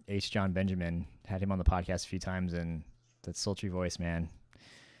of H. John Benjamin. Had him on the podcast a few times, and that sultry voice, man.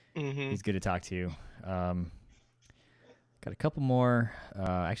 Mm-hmm. He's good to talk to. Got a couple more.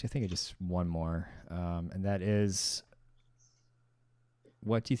 Actually, I think I just one more, and that is,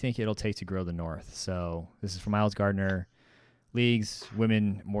 what do you think it'll take to grow the North? So this is from Miles Gardner. Leagues,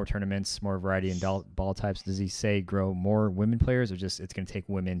 women, more tournaments, more variety in ball types. Does he say grow more women players, or just it's going to take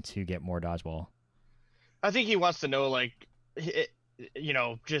women to get more dodgeball? I think he wants to know, like,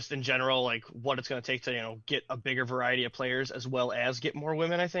 just in general, like what it's going to take to, get a bigger variety of players as well as get more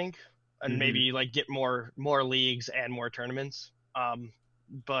women, I think, and maybe like get more leagues and more tournaments.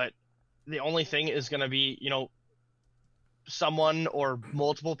 But the only thing is going to be, someone or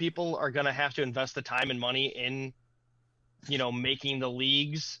multiple people are going to have to invest the time and money in making the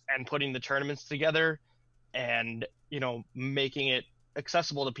leagues and putting the tournaments together and, making it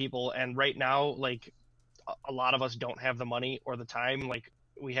accessible to people. And right now, like, a lot of us don't have the money or the time. Like,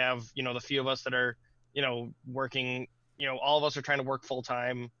 we have, the few of us that are, working, all of us are trying to work full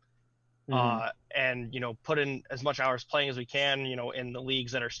time, and, put in as much hours playing as we can, in the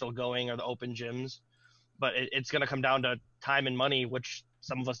leagues that are still going or the open gyms. But it's going to come down to time and money, which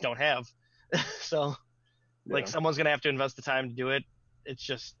some of us don't have. So, like, someone's going to have to invest the time to do it. It's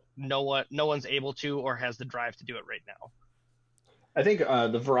just no one's able to or has the drive to do it right now. I think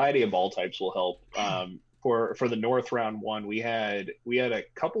the variety of ball types will help. For the North round one, we had a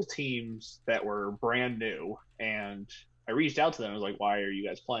couple teams that were brand new, and I reached out to them. I was like, "Why are you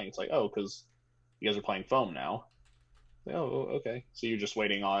guys playing?" It's like, "Oh, because you guys are playing foam now." Oh, okay. So you're just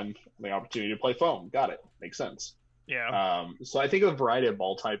waiting on the opportunity to play foam. Got it. Makes sense. Yeah. So I think a variety of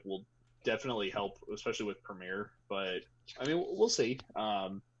ball type will definitely help, especially with Premier. But I mean, we'll see.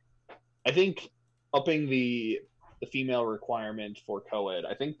 I think upping the female requirement for co-ed,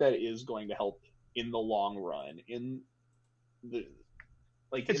 I think that is going to help in the long run. It's going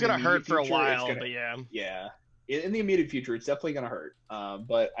to hurt for a while, but yeah. Yeah. In the immediate future, it's definitely going to hurt.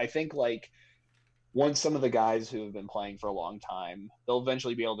 But I think, like, once some of the guys who have been playing for a long time, they'll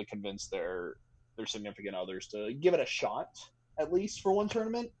eventually be able to convince their significant others to give it a shot, at least for one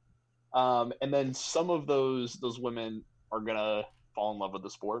tournament. And then some of those women are going to fall in love with the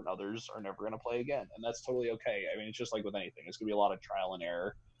sport, and others are never going to play again. And that's totally okay. I mean, it's just like with anything. It's going to be a lot of trial and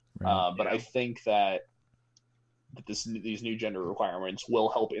error. Right. But I think that these new gender requirements will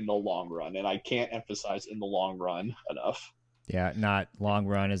help in the long run. And I can't emphasize in the long run enough. Yeah, not long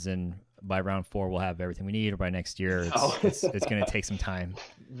run as in by round 4 we'll have everything we need, or by next year it's going to take some time.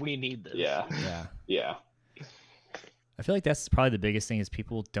 We need this. Yeah. I feel like that's probably the biggest thing is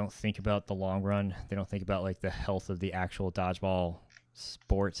people don't think about the long run. They don't think about like the health of the actual dodgeball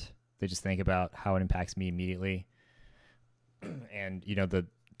sport. They just think about how it impacts me immediately. And, the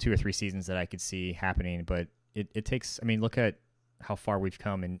 2 or 3 seasons that I could see happening, but it takes, I mean, look at how far we've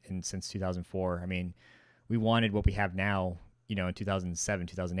come in since 2004. I mean, we wanted what we have now, in 2007,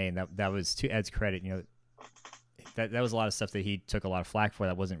 2008, and that was, to Ed's credit, that was a lot of stuff that he took a lot of flack for.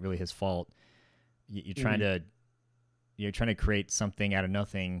 That wasn't really his fault. You're trying to create something out of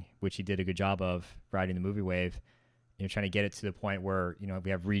nothing, which he did a good job of riding the movie wave. You're trying to get it to the point where, you know, we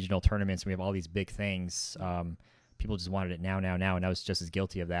have regional tournaments and we have all these big things. People just wanted it now, and I was just as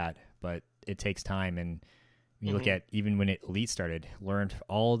guilty of that. But it takes time, and you look at even when Elite started, learned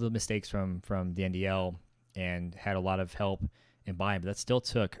all the mistakes from the NDL and had a lot of help in buying, but that still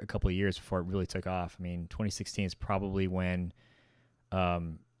took a couple of years before it really took off. I mean, 2016 is probably when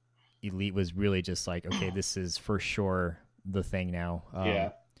Elite was really just like, okay, this is for sure the thing now.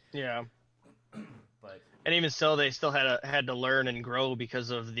 Yeah. And even so, they still had to learn and grow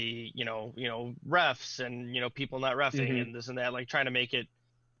because of the you know refs and people not reffing and this and that, like trying to make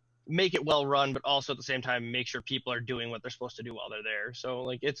it well run, but also at the same time make sure people are doing what they're supposed to do while they're there. So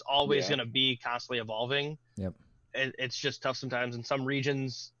like it's always going to be constantly evolving. Yep. It's just tough sometimes, and some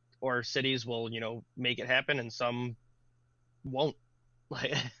regions or cities will make it happen, and some won't.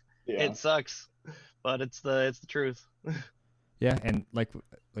 Like it sucks, but it's the truth. Yeah, and like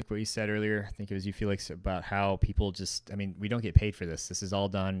what you said earlier, I think it was you, Felix, about how people just, I mean, we don't get paid for this. This is all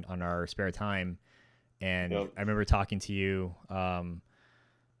done on our spare time. And I remember talking to you, I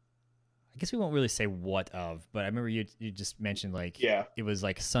guess we won't really say what of, but I remember you just mentioned like, it was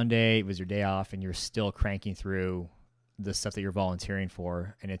like Sunday, it was your day off, and you're still cranking through the stuff that you're volunteering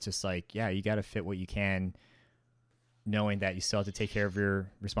for. And it's just like, yeah, you got to fit what you can, knowing that you still have to take care of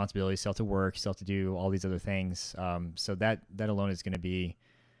your responsibilities, still have to work, still have to do all these other things. So that alone is going to be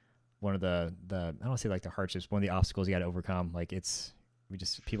one of the I don't want to say like the hardships, one of the obstacles you got to overcome. Like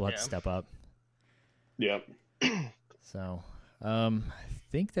people have to step up. Yep. So I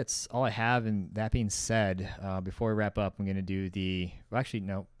think that's all I have. And that being said, before we wrap up, I'm going to do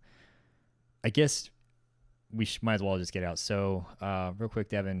no, I guess we might as well just get out. So real quick,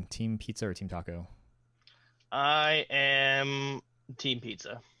 Devin, team pizza or team taco? I am team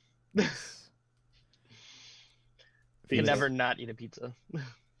pizza. You can never not eat a pizza.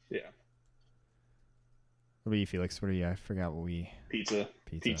 Yeah. What about you, Felix? I forgot what we...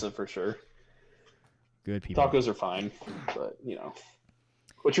 Pizza for sure. Good people. Tacos are fine, but,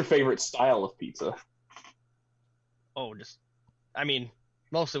 what's your favorite style of pizza? Oh,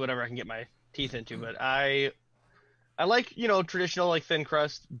 mostly whatever I can get my teeth into, but I like, traditional, like thin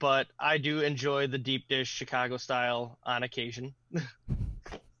crust, but I do enjoy the deep dish Chicago style on occasion.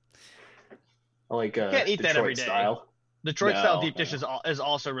 I like can't eat Detroit that every day. Style. Detroit style deep dish is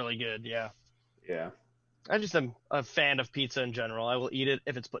also really good. Yeah. Yeah. I just am a fan of pizza in general. I will eat it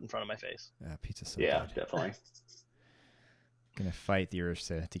if it's put in front of my face. Yeah, pizza's so good. Definitely. Gonna fight the urge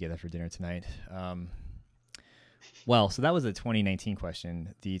to get that for dinner tonight. Well, so that was a 2019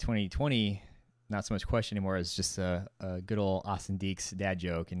 question. The 2020, not so much question anymore, is just a good old Austin Deeks dad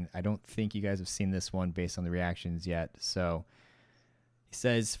joke, and I don't think you guys have seen this one based on the reactions yet. So he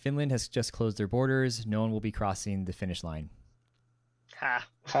says, Finland has just closed their borders. No one will be crossing the finish line. Ha.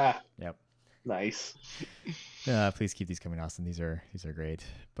 Yep. Nice. Please keep these coming, Austin. These are great.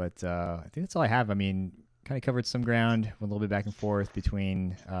 But I think that's all I have. I mean, kind of covered some ground, went a little bit back and forth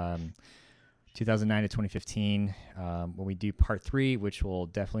between 2009 to 2015. When we do part 3, which will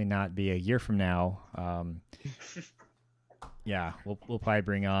definitely not be a year from now, we'll probably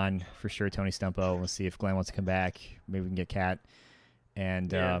bring on for sure Tony Stumpo. We'll see if Glenn wants to come back. Maybe we can get Kat,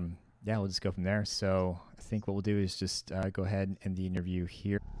 and we'll just go from there. So I think what we'll do is just go ahead and end the interview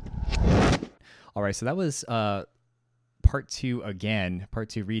here. All right, so that was part 2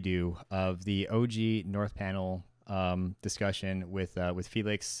 redo of the OG North Panel discussion with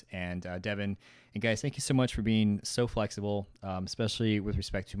Felix and Devin. And guys, thank you so much for being so flexible, especially with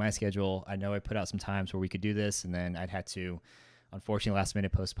respect to my schedule. I know I put out some times where we could do this, and then I'd had to, unfortunately, last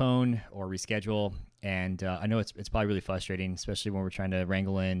minute postpone or reschedule. And I know it's probably really frustrating, especially when we're trying to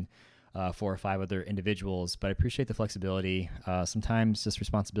wrangle in 4 or 5 other individuals. But I appreciate the flexibility. Sometimes just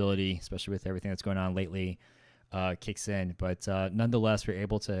responsibility, especially with everything that's going on lately, kicks in. But nonetheless, we're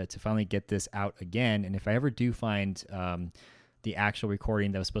able to finally get this out again. And if I ever do find the actual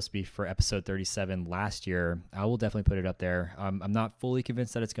recording that was supposed to be for episode 37 last year, I will definitely put it up there. I'm not fully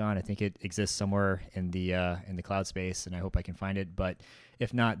convinced that it's gone. I think it exists somewhere in the cloud space, and I hope I can find it. But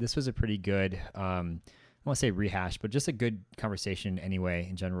if not, this was a pretty good, I don't want to say rehash, but just a good conversation anyway,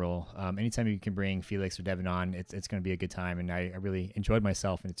 in general. Anytime you can bring Felix or Devin on, it's going to be a good time. And I really enjoyed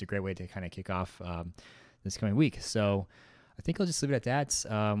myself, and it's a great way to kind of kick off this coming week. So I think I'll just leave it at that.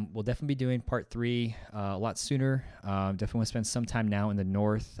 We'll definitely be doing part 3 a lot sooner. Definitely want to spend some time now in the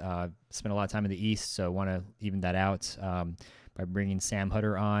north, spend a lot of time in the east, so I want to even that out by bringing Sam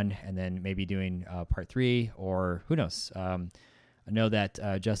Hutter on, and then maybe doing part 3, or who knows. I know that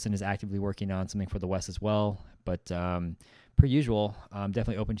Justin is actively working on something for the west as well, But per usual, I'm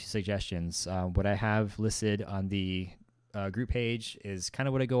definitely open to suggestions. What I have listed on the group page is kind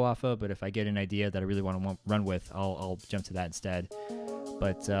of what I go off of, but if I get an idea that I really want to run with, I'll jump to that instead.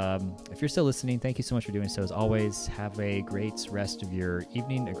 But if you're still listening, thank you so much for doing so. As always, have a great rest of your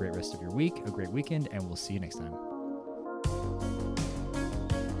evening, a great rest of your week, a great weekend, and we'll see you next time.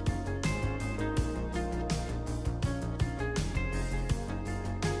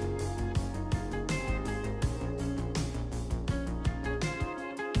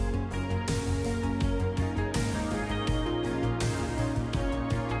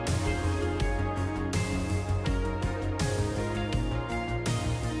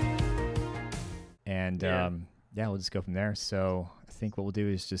 And yeah, we'll just go from there. So I think what we'll do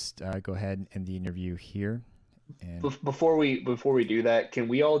is just go ahead and end the interview here. And Before we do that, can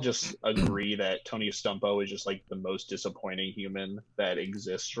we all just agree that Tony Stumpo is just like the most disappointing human that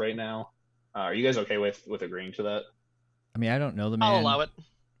exists right now? Are you guys okay with agreeing to that? I mean, I don't know the man. I'll allow it.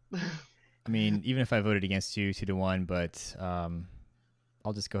 I mean, even if I voted against you 2-1, but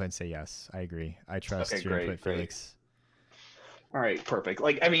I'll just go ahead and say yes. I agree. I trust your input, Felix. All right, perfect.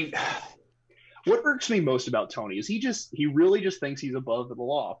 Like, I mean, what irks me most about Tony is he really just thinks he's above the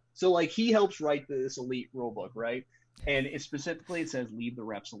law. So like he helps write this elite rule book, right? And it specifically says leave the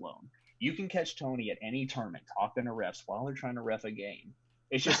refs alone. You can catch Tony at any tournament talking to refs while they're trying to ref a game.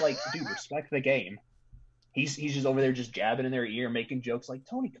 It's just like, dude, respect the game. He's just over there just jabbing in their ear, making jokes like,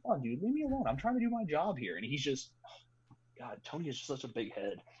 Tony, come on, dude, leave me alone. I'm trying to do my job here. And he's just, God, Tony is just such a big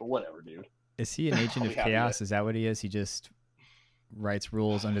head. But whatever, dude. Is he an agent of chaos? Is that what he is? He just writes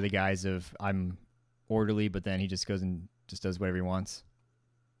rules under the guise of I'm orderly, but then he just goes and just does whatever he wants.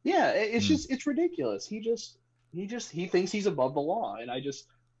 Yeah, it's ridiculous. He thinks he's above the law, and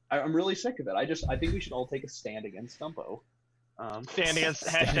I'm really sick of it. I think we should all take a stand against Stumpo. Stand against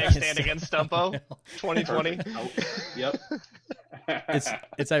Stumpo 2020. Yep.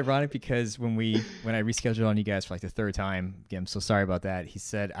 It's ironic because when I rescheduled on you guys for like the third time, again, I'm so sorry about that. He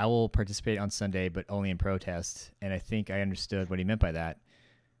said I will participate on Sunday, but only in protest, and I think I understood what he meant by that.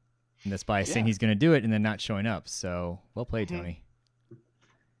 And that's by saying he's going to do it and then not showing up. So well played, Tony.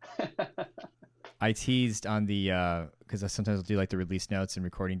 I teased on the because I sometimes will do like the release notes and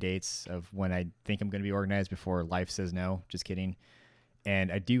recording dates of when I think I'm going to be organized before life says no. Just kidding.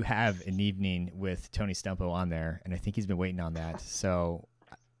 And I do have an evening with Tony Stumpo on there, and I think he's been waiting on that. So,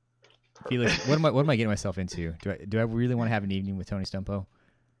 Felix, what am I getting myself into? Do I really want to have an evening with Tony Stumpo?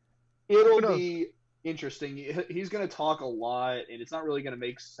 It'll be interesting. He's going to talk a lot, and it's not really going to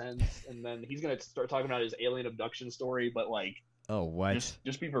make sense. And then he's going to start talking about his alien abduction story, but like, oh, what?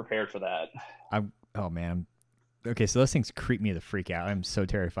 Just be prepared for that. Okay, so those things creep me the freak out. I'm so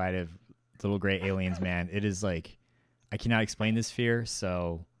terrified of little gray aliens, man. It is like I cannot explain this fear.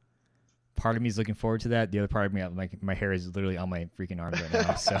 So part of me is looking forward to that. The other part of me, like my hair is literally on my freaking arm right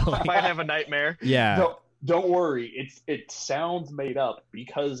now. So I might have a nightmare. Yeah. No, don't worry. It sounds made up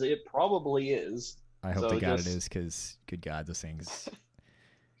because it probably is. I hope to God it is, because good God, those things.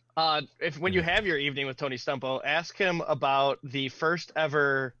 When you have your evening with Tony Stumpo, ask him about the first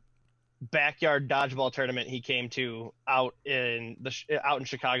ever backyard dodgeball tournament he came to out in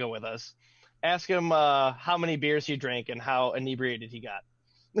Chicago with us. Ask him how many beers he drank and how inebriated he got.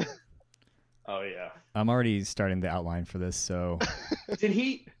 Oh yeah. I'm already starting the outline for this. So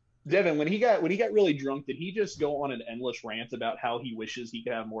Devin, when he got really drunk, did he just go on an endless rant about how he wishes he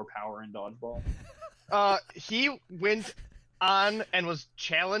could have more power in dodgeball? He went on and was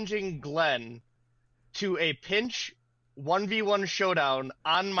challenging Glenn to a pinch 1v1 showdown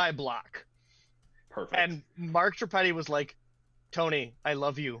on my block. Perfect. And Mark Trappetti was like, Tony, I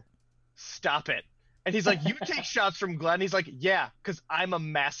love you. Stop it. And he's like, you take shots from Glenn? He's like, yeah, because I'm a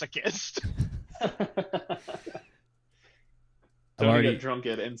masochist. Tony got drunk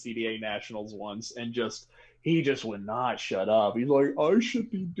at NCDA Nationals once, and he just would not shut up. He's like, I should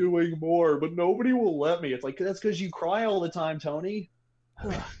be doing more, but nobody will let me. It's like, that's because you cry all the time, Tony.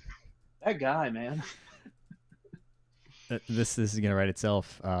 That guy, man. This is going to write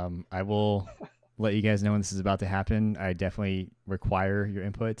itself. I will let you guys know when this is about to happen. I definitely require your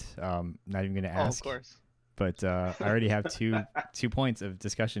input. Not even going to ask. Oh, of course. But I already have two points of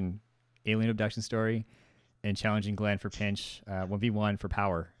discussion: alien abduction story and challenging Glenn for pinch, 1v1 for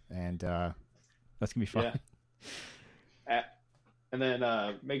power, and that's gonna be fun. Yeah. And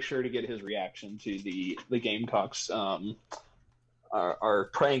then make sure to get his reaction to the Gamecocks. Our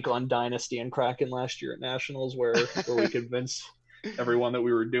prank on Dynasty and Kraken last year at Nationals, where we convinced everyone that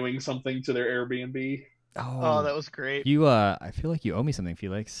we were doing something to their Airbnb. Oh, that was great. You, I feel like you owe me something,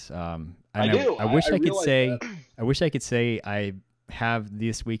 Felix. I do. I wish I could say. I wish I could say I have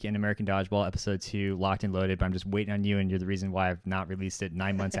This Week in American Dodgeball episode 2 locked and loaded, but I'm just waiting on you, and you're the reason why I've not released it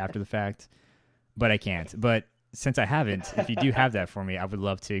 9 months after the fact. But I can't. But since I haven't, if you do have that for me, I would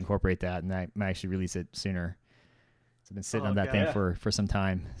love to incorporate that, and I might actually release it sooner. So I've been sitting on that thing for some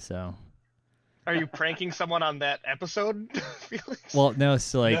time. So. Are you pranking someone on that episode, Felix? Well, no.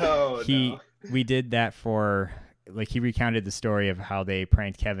 So like No. we did that for like he recounted the story of how they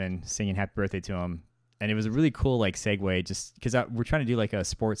pranked Kevin singing "Happy Birthday" to him, and it was a really cool like segue, just because we're trying to do like a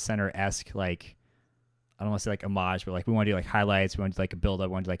Sports Center-esque like. I don't want to say like homage, but like we want to do like highlights. We want to do like a build up.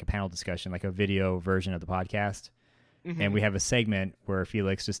 We want to do like a panel discussion, like a video version of the podcast. Mm-hmm. And we have a segment where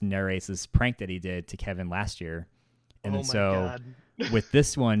Felix just narrates this prank that he did to Kevin last year. And then so with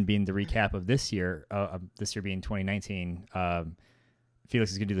this one being the recap of this year being 2019,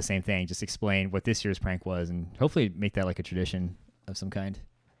 Felix is going to do the same thing. Just explain what this year's prank was and hopefully make that like a tradition of some kind.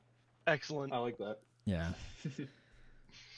 Excellent. I like that. Yeah.